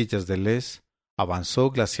las mejillas de Les, avanzó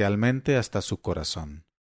glacialmente hasta su corazón.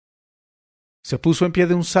 Se puso en pie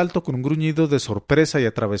de un salto con un gruñido de sorpresa y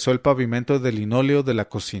atravesó el pavimento de linóleo de la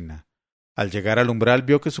cocina. Al llegar al umbral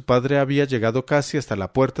vio que su padre había llegado casi hasta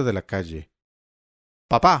la puerta de la calle.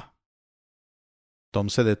 «¡Papá!». Tom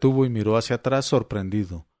se detuvo y miró hacia atrás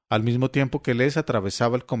sorprendido, al mismo tiempo que Les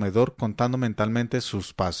atravesaba el comedor contando mentalmente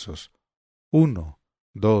sus pasos. 1,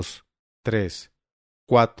 2, 3,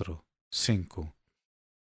 4, 5.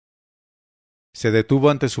 Se detuvo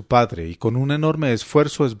ante su padre y con un enorme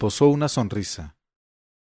esfuerzo esbozó una sonrisa.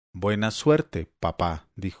 «Buena suerte, papá»,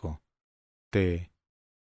 dijo.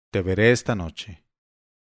 Te veré esta noche».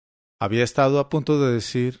 Había estado a punto de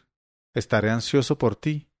decir: «Estaré ansioso por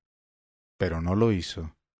ti», pero no lo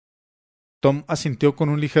hizo. Tom asintió con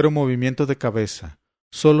un ligero movimiento de cabeza,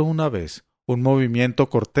 solo una vez, un movimiento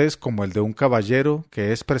cortés como el de un caballero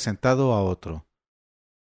que es presentado a otro.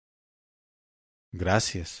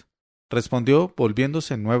 «Gracias», respondió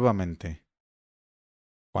volviéndose nuevamente.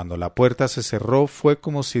 Cuando la puerta se cerró fue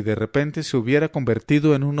como si de repente se hubiera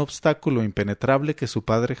convertido en un obstáculo impenetrable que su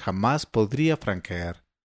padre jamás podría franquear.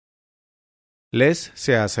 Les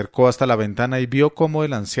se acercó hasta la ventana y vio cómo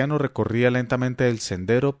el anciano recorría lentamente el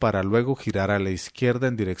sendero para luego girar a la izquierda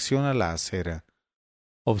en dirección a la acera.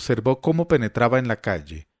 Observó cómo penetraba en la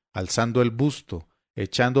calle, alzando el busto,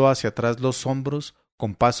 echando hacia atrás los hombros,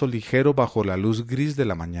 con paso ligero bajo la luz gris de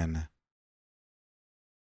la mañana.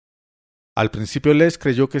 Al principio Les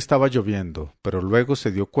creyó que estaba lloviendo, pero luego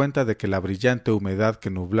se dio cuenta de que la brillante humedad que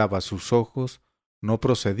nublaba sus ojos no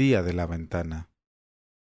procedía de la ventana.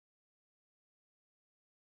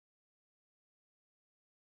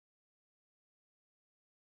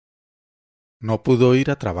 No pudo ir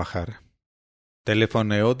a trabajar.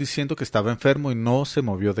 Telefoneó diciendo que estaba enfermo y no se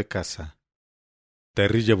movió de casa.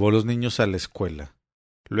 Terry llevó a los niños a la escuela.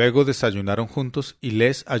 Luego desayunaron juntos y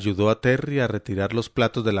Les ayudó a Terry a retirar los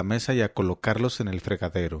platos de la mesa y a colocarlos en el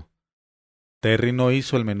fregadero. Terry no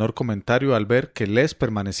hizo el menor comentario al ver que Les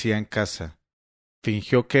permanecía en casa.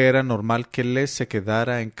 Fingió que era normal que Les se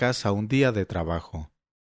quedara en casa un día de trabajo.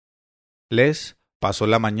 Les pasó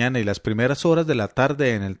la mañana y las primeras horas de la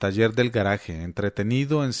tarde en el taller del garaje,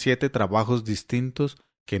 entretenido en 7 trabajos distintos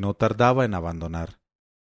que no tardaba en abandonar.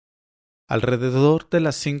 Alrededor de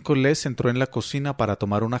las 5 Les entró en la cocina para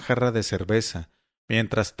tomar una jarra de cerveza,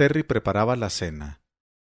 mientras Terry preparaba la cena.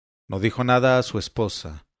 No dijo nada a su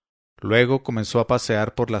esposa. Luego comenzó a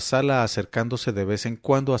pasear por la sala, acercándose de vez en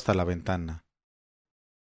cuando hasta la ventana.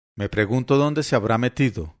 «Me pregunto dónde se habrá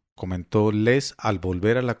metido», comentó Les al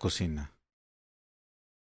volver a la cocina.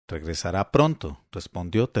 «Regresará pronto»,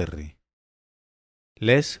 respondió Terry.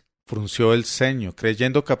 Les frunció el ceño,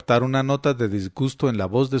 creyendo captar una nota de disgusto en la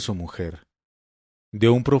voz de su mujer.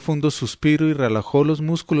 Dio un profundo suspiro y relajó los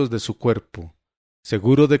músculos de su cuerpo,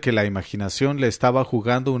 seguro de que la imaginación le estaba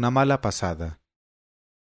jugando una mala pasada.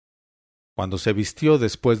 Cuando se vistió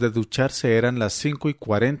después de ducharse eran las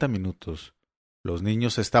 5:40. Los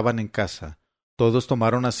niños estaban en casa. Todos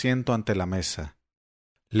tomaron asiento ante la mesa.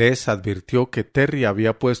 Les advirtió que Terry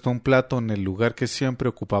había puesto un plato en el lugar que siempre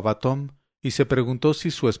ocupaba Tom y se preguntó si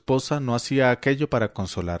su esposa no hacía aquello para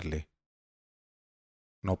consolarle.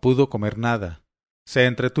 No pudo comer nada. Se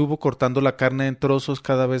entretuvo cortando la carne en trozos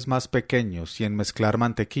cada vez más pequeños y en mezclar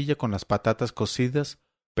mantequilla con las patatas cocidas,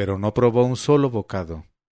 pero no probó un solo bocado.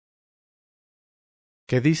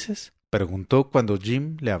 «¿Qué dices?», preguntó cuando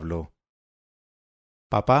Jim le habló.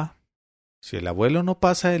 «Papá, si el abuelo no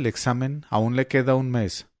pasa el examen, aún le queda un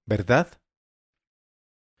mes, ¿verdad?».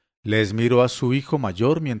 Les miró a su hijo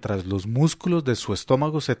mayor mientras los músculos de su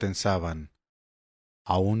estómago se tensaban.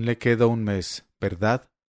 «Aún le queda un mes, ¿verdad?».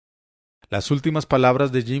 Las últimas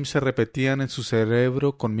palabras de Jim se repetían en su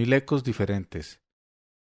cerebro con 1000 ecos diferentes.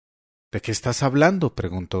 «¿De qué estás hablando?»,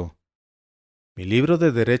 preguntó. «Mi libro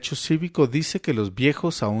de Derecho Cívico dice que los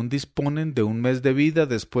viejos aún disponen de un mes de vida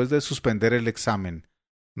después de suspender el examen.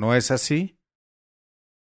 ¿No es así?».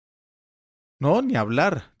 «No, ni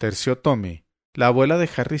hablar», terció Tommy. «La abuela de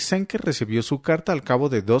Harry Senker recibió su carta al cabo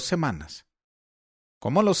de 2 semanas».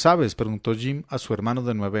 «¿Cómo lo sabes?», preguntó Jim a su hermano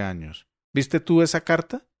de 9 años. «¿Viste tú esa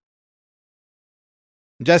carta?».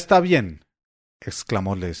 «Ya está bien»,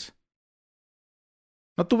 exclamó Les.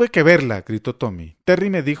 «No tuve que verla», gritó Tommy. «Terry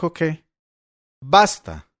me dijo que...».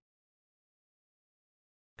 «¡Basta!».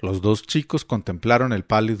 Los 2 chicos contemplaron el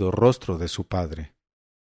pálido rostro de su padre.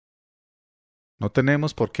 «No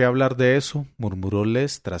tenemos por qué hablar de eso», murmuró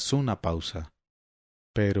Les tras una pausa.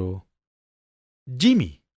 «Pero...».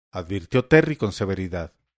 «Jimmy», advirtió Terry con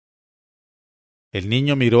severidad. El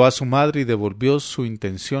niño miró a su madre y devolvió su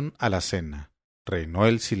intención a la cena. Reinó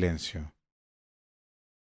el silencio.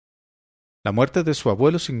 «La muerte de su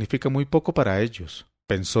abuelo significa muy poco para ellos»,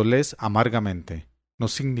 pensó Les amargamente. «No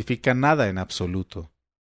significa nada en absoluto».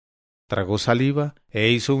 Tragó saliva e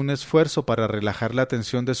hizo un esfuerzo para relajar la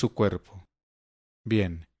tensión de su cuerpo.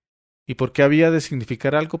 «Bien, ¿y por qué había de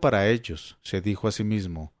significar algo para ellos?», se dijo a sí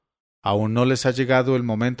mismo. «Aún no les ha llegado el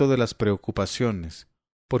momento de las preocupaciones.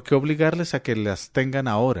 ¿Por qué obligarles a que las tengan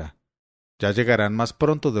ahora? Ya llegarán más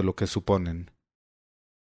pronto de lo que suponen».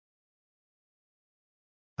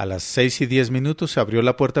 A las 6:10 se abrió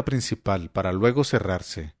la puerta principal para luego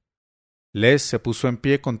cerrarse. Les se puso en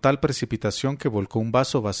pie con tal precipitación que volcó un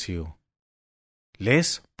vaso vacío.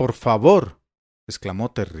 «Les, por favor»,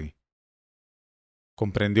 exclamó Terry.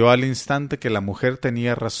 Comprendió al instante que la mujer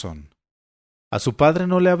tenía razón. A su padre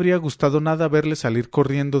no le habría gustado nada verle salir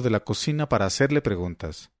corriendo de la cocina para hacerle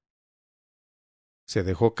preguntas. Se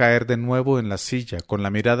dejó caer de nuevo en la silla, con la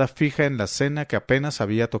mirada fija en la cena que apenas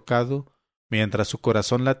había tocado, mientras su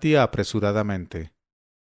corazón latía apresuradamente.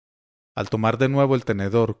 Al tomar de nuevo el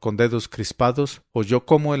tenedor con dedos crispados, oyó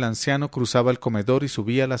cómo el anciano cruzaba el comedor y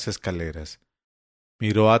subía las escaleras.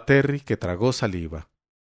 Miró a Terry, que tragó saliva.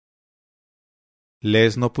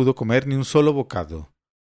 Les no pudo comer ni un solo bocado.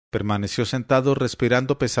 Permaneció sentado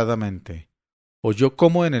respirando pesadamente. Oyó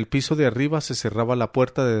cómo en el piso de arriba se cerraba la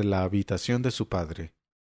puerta de la habitación de su padre.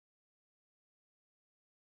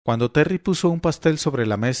 Cuando Terry puso un pastel sobre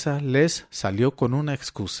la mesa, Les salió con una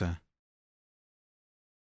excusa.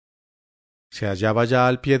 Se hallaba ya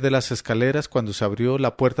al pie de las escaleras cuando se abrió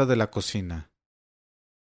la puerta de la cocina.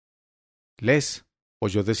 Les,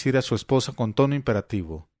 oyó decir a su esposa con tono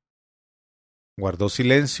imperativo. Guardó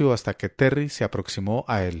silencio hasta que Terry se aproximó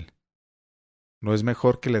a él. ¿No es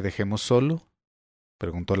mejor que le dejemos solo?,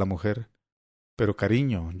 preguntó la mujer. Pero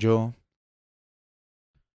cariño, yo...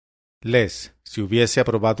 Les, si hubiese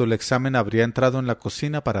aprobado el examen, habría entrado en la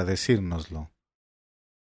cocina para decírnoslo.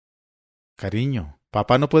 Cariño,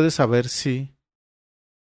 papá no puede saber si...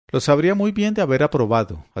 Lo sabría muy bien de haber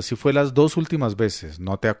aprobado. Así fue las 2 últimas veces,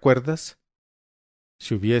 ¿no te acuerdas?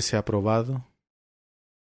 Si hubiese aprobado...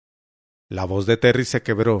 La voz de Terry se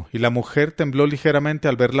quebró, y la mujer tembló ligeramente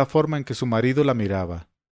al ver la forma en que su marido la miraba.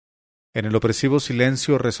 En el opresivo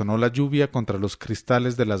silencio resonó la lluvia contra los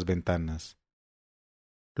cristales de las ventanas.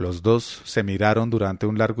 Los dos se miraron durante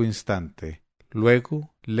un largo instante.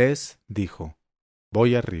 Luego Les dijo: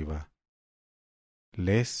 «Voy arriba».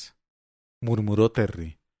 «Les», murmuró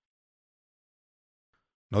Terry.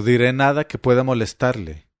 «No diré nada que pueda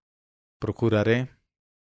molestarle. Procuraré».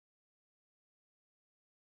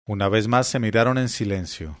 Una vez más se miraron en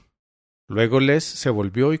silencio. Luego Les se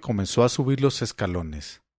volvió y comenzó a subir los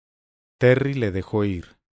escalones. Terry le dejó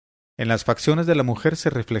ir. En las facciones de la mujer se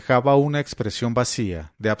reflejaba una expresión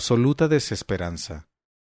vacía, de absoluta desesperanza.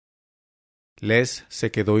 Les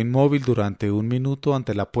se quedó inmóvil durante 1 minuto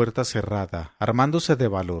ante la puerta cerrada, armándose de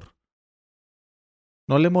valor.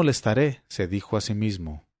 «No le molestaré», se dijo a sí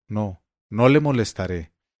mismo. «No, no le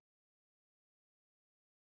molestaré».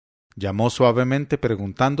 Llamó suavemente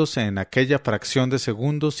preguntándose en aquella fracción de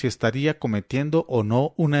segundo si estaría cometiendo o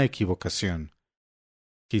no una equivocación.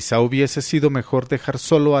 Quizá hubiese sido mejor dejar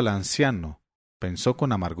solo al anciano, pensó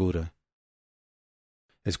con amargura.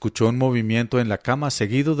 Escuchó un movimiento en la cama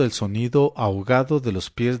seguido del sonido ahogado de los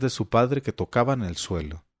pies de su padre que tocaban el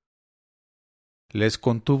suelo. Les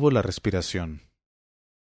contuvo la respiración.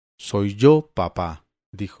 «Soy yo, papá»,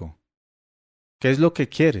 dijo. «¿Qué es lo que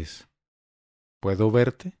quieres? ¿Puedo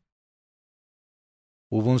verte?»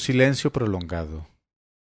 Hubo un silencio prolongado.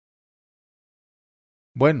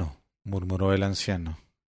 «Bueno», murmuró el anciano.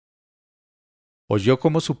 Oyó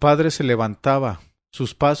cómo su padre se levantaba,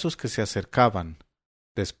 sus pasos que se acercaban.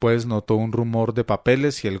 Después notó un rumor de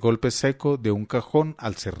papeles y el golpe seco de un cajón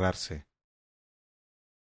al cerrarse.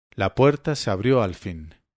 La puerta se abrió al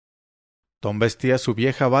fin. Tom vestía su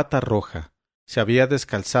vieja bata roja. Se había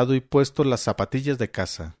descalzado y puesto las zapatillas de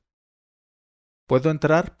casa. «¿Puedo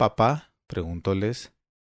entrar, papá?», preguntó Les.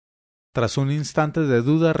 Tras un instante de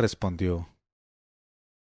duda respondió: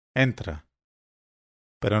 «Entra».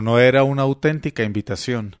 Pero no era una auténtica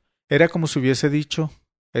invitación. Era como si hubiese dicho: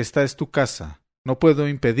 «Esta es tu casa. No puedo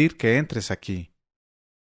impedir que entres aquí».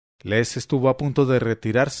 Les estuvo a punto de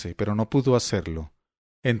retirarse, pero no pudo hacerlo.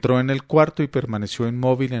 Entró en el cuarto y permaneció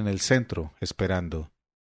inmóvil en el centro, esperando.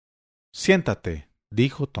 «Siéntate»,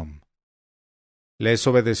 dijo Tom. Les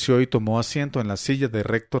obedeció y tomó asiento en la silla de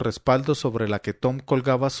recto respaldo sobre la que Tom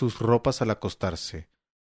colgaba sus ropas al acostarse.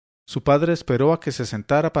 Su padre esperó a que se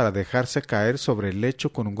sentara para dejarse caer sobre el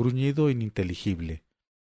lecho con un gruñido ininteligible.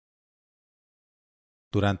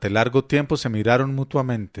 Durante largo tiempo se miraron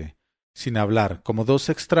mutuamente, sin hablar, como 2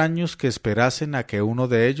 extraños que esperasen a que uno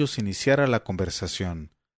de ellos iniciara la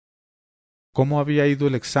conversación. ¿Cómo había ido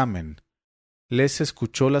el examen? Les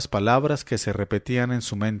escuchó las palabras que se repetían en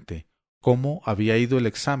su mente. ¿Cómo había ido el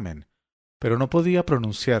examen? Pero no podía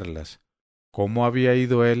pronunciarlas. ¿Cómo había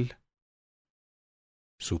ido él?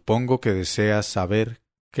 «Supongo que deseas saber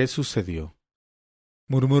qué sucedió»,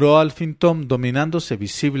 murmuró al fin Tom, dominándose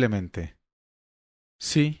visiblemente.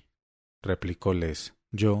 «Sí», replicó Les,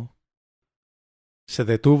 «yo». Se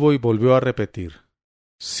detuvo y volvió a repetir: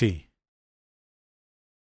 «Sí».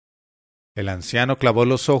 El anciano clavó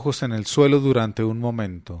los ojos en el suelo durante un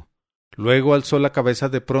momento. Luego alzó la cabeza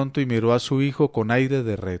de pronto y miró a su hijo con aire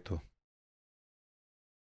de reto.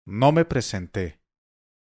 «No me presenté»,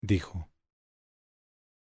 dijo.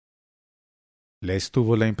 Les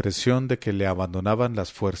tuvo la impresión de que le abandonaban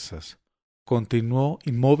las fuerzas. Continuó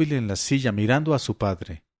inmóvil en la silla mirando a su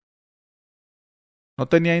padre. «No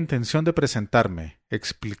tenía intención de presentarme»,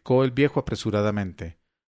 explicó el viejo apresuradamente.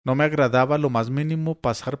 «No me agradaba lo más mínimo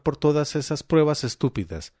pasar por todas esas pruebas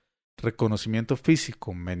estúpidas. Reconocimiento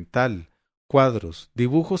físico, mental, cuadros,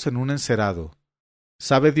 dibujos en un encerado.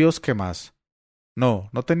 ¿Sabe Dios qué más? No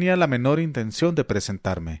tenía la menor intención de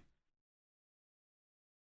presentarme».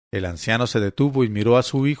 El anciano se detuvo y miró a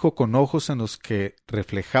su hijo con ojos en los que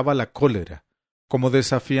reflejaba la cólera, como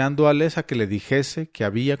desafiando a Les a que le dijese que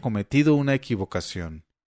había cometido una equivocación.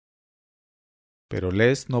 pero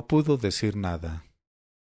Les no pudo decir nada.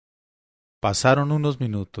 Pasaron unos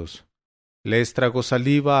minutos. Les tragó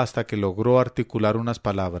saliva hasta que logró articular unas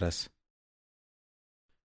palabras.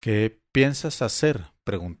 —¿Qué piensas hacer?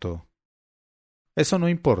 —preguntó. —Eso no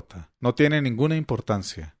importa, no tiene ninguna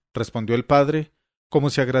importancia —respondió el padre, como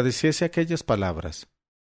si agradeciese aquellas palabras.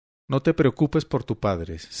 No te preocupes por tu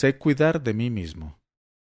padre, sé cuidar de mí mismo.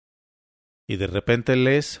 Y de repente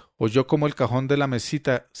Les oyó como el cajón de la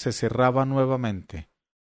mesita se cerraba nuevamente.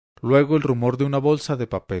 Luego el rumor de una bolsa de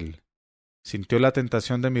papel. Sintió la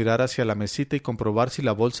tentación de mirar hacia la mesita y comprobar si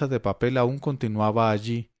la bolsa de papel aún continuaba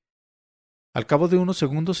allí. Al cabo de unos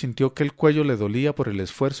segundos sintió que el cuello le dolía por el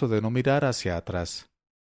esfuerzo de no mirar hacia atrás.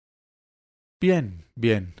 Bien,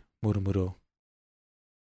 bien, murmuró.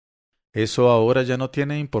 Eso ahora ya no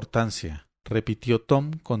tiene importancia, repitió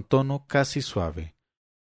Tom con tono casi suave.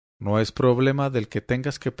 No es problema del que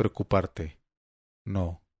tengas que preocuparte.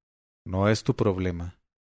 No, no es tu problema.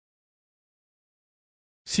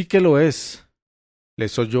 Sí que lo es.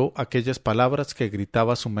 Les oyó aquellas palabras que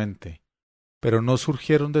gritaba su mente, pero no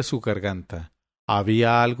surgieron de su garganta.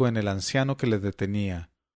 Había algo en el anciano que le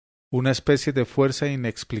detenía, una especie de fuerza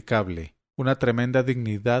inexplicable, una tremenda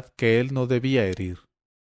dignidad que él no debía herir.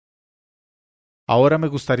 Ahora me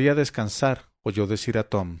gustaría descansar, oyó decir a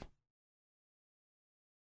Tom.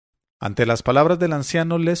 Ante las palabras del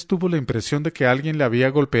anciano, Les tuvo la impresión de que alguien le había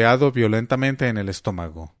golpeado violentamente en el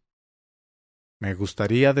estómago. Me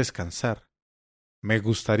gustaría descansar. Me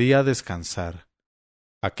gustaría descansar.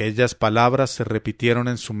 Aquellas palabras se repitieron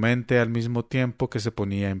en su mente al mismo tiempo que se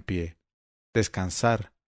ponía en pie.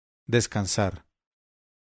 Descansar, descansar.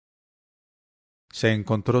 Se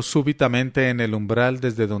encontró súbitamente en el umbral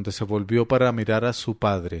desde donde se volvió para mirar a su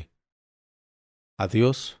padre.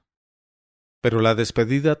 Adiós. Pero la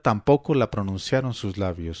despedida tampoco la pronunciaron sus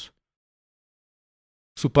labios.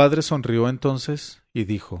 Su padre sonrió entonces y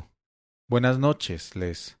dijo: Buenas noches,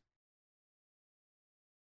 Les.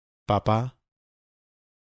 Papá.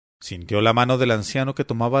 Sintió la mano del anciano que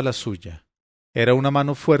tomaba la suya. Era una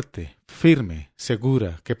mano fuerte, firme,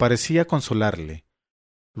 segura, que parecía consolarle.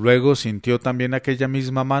 Luego sintió también aquella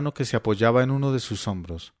misma mano que se apoyaba en uno de sus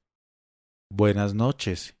hombros. Buenas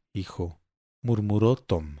noches, hijo, murmuró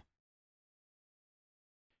Tom.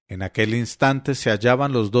 En aquel instante se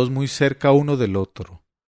hallaban los dos muy cerca uno del otro.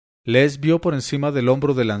 Les vio por encima del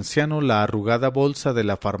hombro del anciano la arrugada bolsa de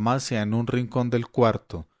la farmacia en un rincón del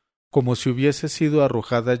cuarto, como si hubiese sido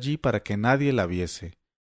arrojada allí para que nadie la viese.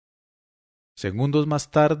 Segundos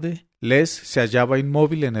más tarde, Les se hallaba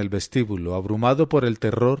inmóvil en el vestíbulo, abrumado por el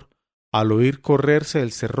terror, al oír correrse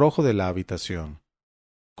el cerrojo de la habitación.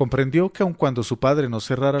 Comprendió que aun cuando su padre no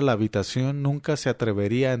cerrara la habitación, nunca se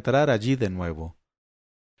atrevería a entrar allí de nuevo.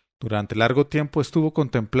 Durante largo tiempo estuvo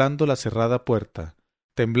contemplando la cerrada puerta,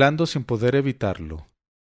 temblando sin poder evitarlo.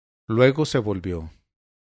 Luego se volvió.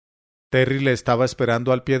 Terry le estaba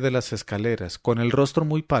esperando al pie de las escaleras, con el rostro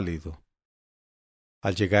muy pálido.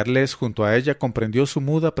 Al llegar Les junto a ella comprendió su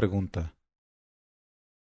muda pregunta.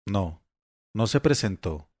 No, no se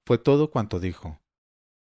presentó, fue todo cuanto dijo.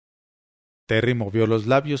 Terry movió los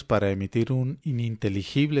labios para emitir un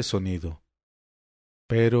ininteligible sonido.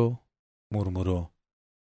 Pero, murmuró.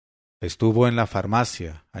 Estuvo en la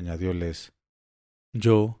farmacia, añadió Les.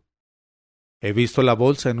 Yo he visto la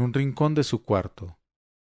bolsa en un rincón de su cuarto.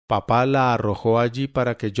 Papá la arrojó allí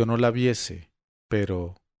para que yo no la viese,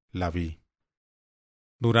 pero la vi.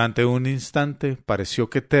 Durante un instante pareció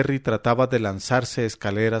que Terry trataba de lanzarse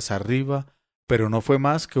escaleras arriba, pero no fue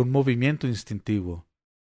más que un movimiento instintivo.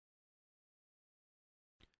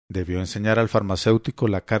 Debió enseñar al farmacéutico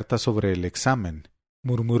la carta sobre el examen,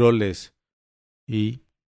 murmuró Les, y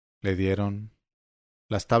le dieron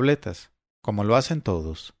las tabletas, como lo hacen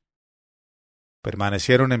todos.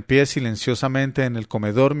 Permanecieron en pie silenciosamente en el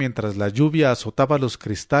comedor mientras la lluvia azotaba los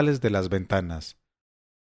cristales de las ventanas.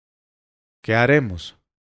 —¿Qué haremos?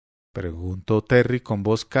 —preguntó Terry con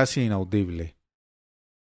voz casi inaudible.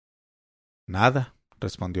 —Nada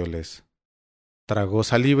 —respondió Les. Tragó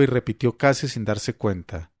saliva y repitió casi sin darse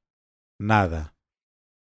cuenta. —Nada.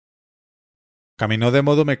 Caminó de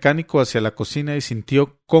modo mecánico hacia la cocina y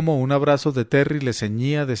sintió cómo un abrazo de Terry le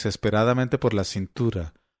ceñía desesperadamente por la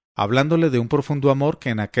cintura, hablándole de un profundo amor que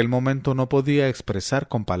en aquel momento no podía expresar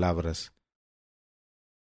con palabras.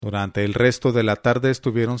 Durante el resto de la tarde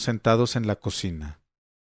estuvieron sentados en la cocina.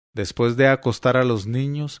 Después de acostar a los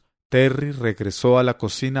niños, Terry regresó a la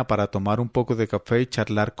cocina para tomar un poco de café y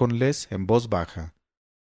charlar con Les en voz baja.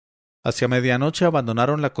 Hacia medianoche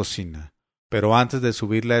abandonaron la cocina, pero antes de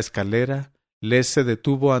subir la escalera, Les se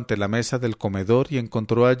detuvo ante la mesa del comedor y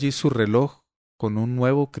encontró allí su reloj con un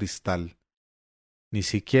nuevo cristal. Ni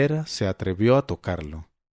siquiera se atrevió a tocarlo.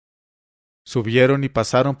 Subieron y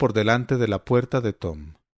pasaron por delante de la puerta de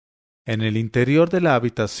Tom. En el interior de la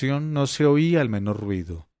habitación no se oía el menor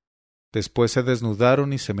ruido. Después se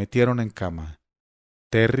desnudaron y se metieron en cama.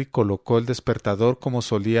 Terry colocó el despertador como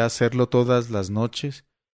solía hacerlo todas las noches,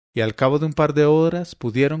 y al cabo de un par de horas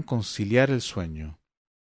pudieron conciliar el sueño.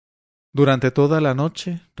 Durante toda la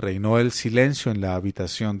noche reinó el silencio en la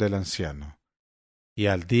habitación del anciano, y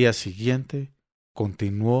al día siguiente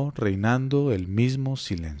continuó reinando el mismo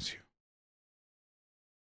silencio.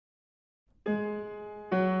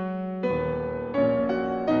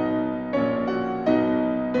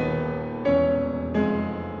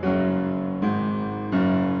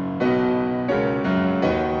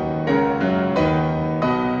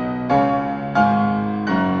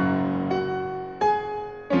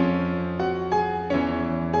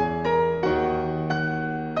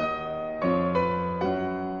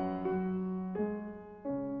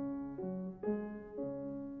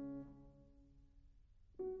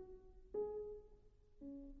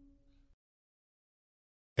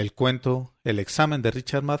 El cuento El examen de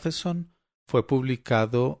Richard Matheson fue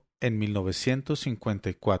publicado en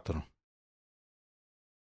 1954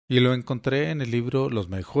 y lo encontré en el libro Los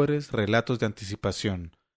mejores relatos de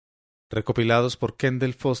anticipación, recopilados por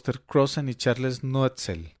Kendall Foster Crossen y Charles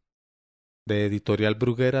Noetzel, de Editorial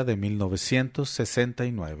Bruguera de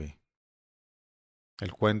 1969.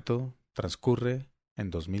 El cuento transcurre en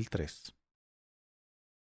 2003.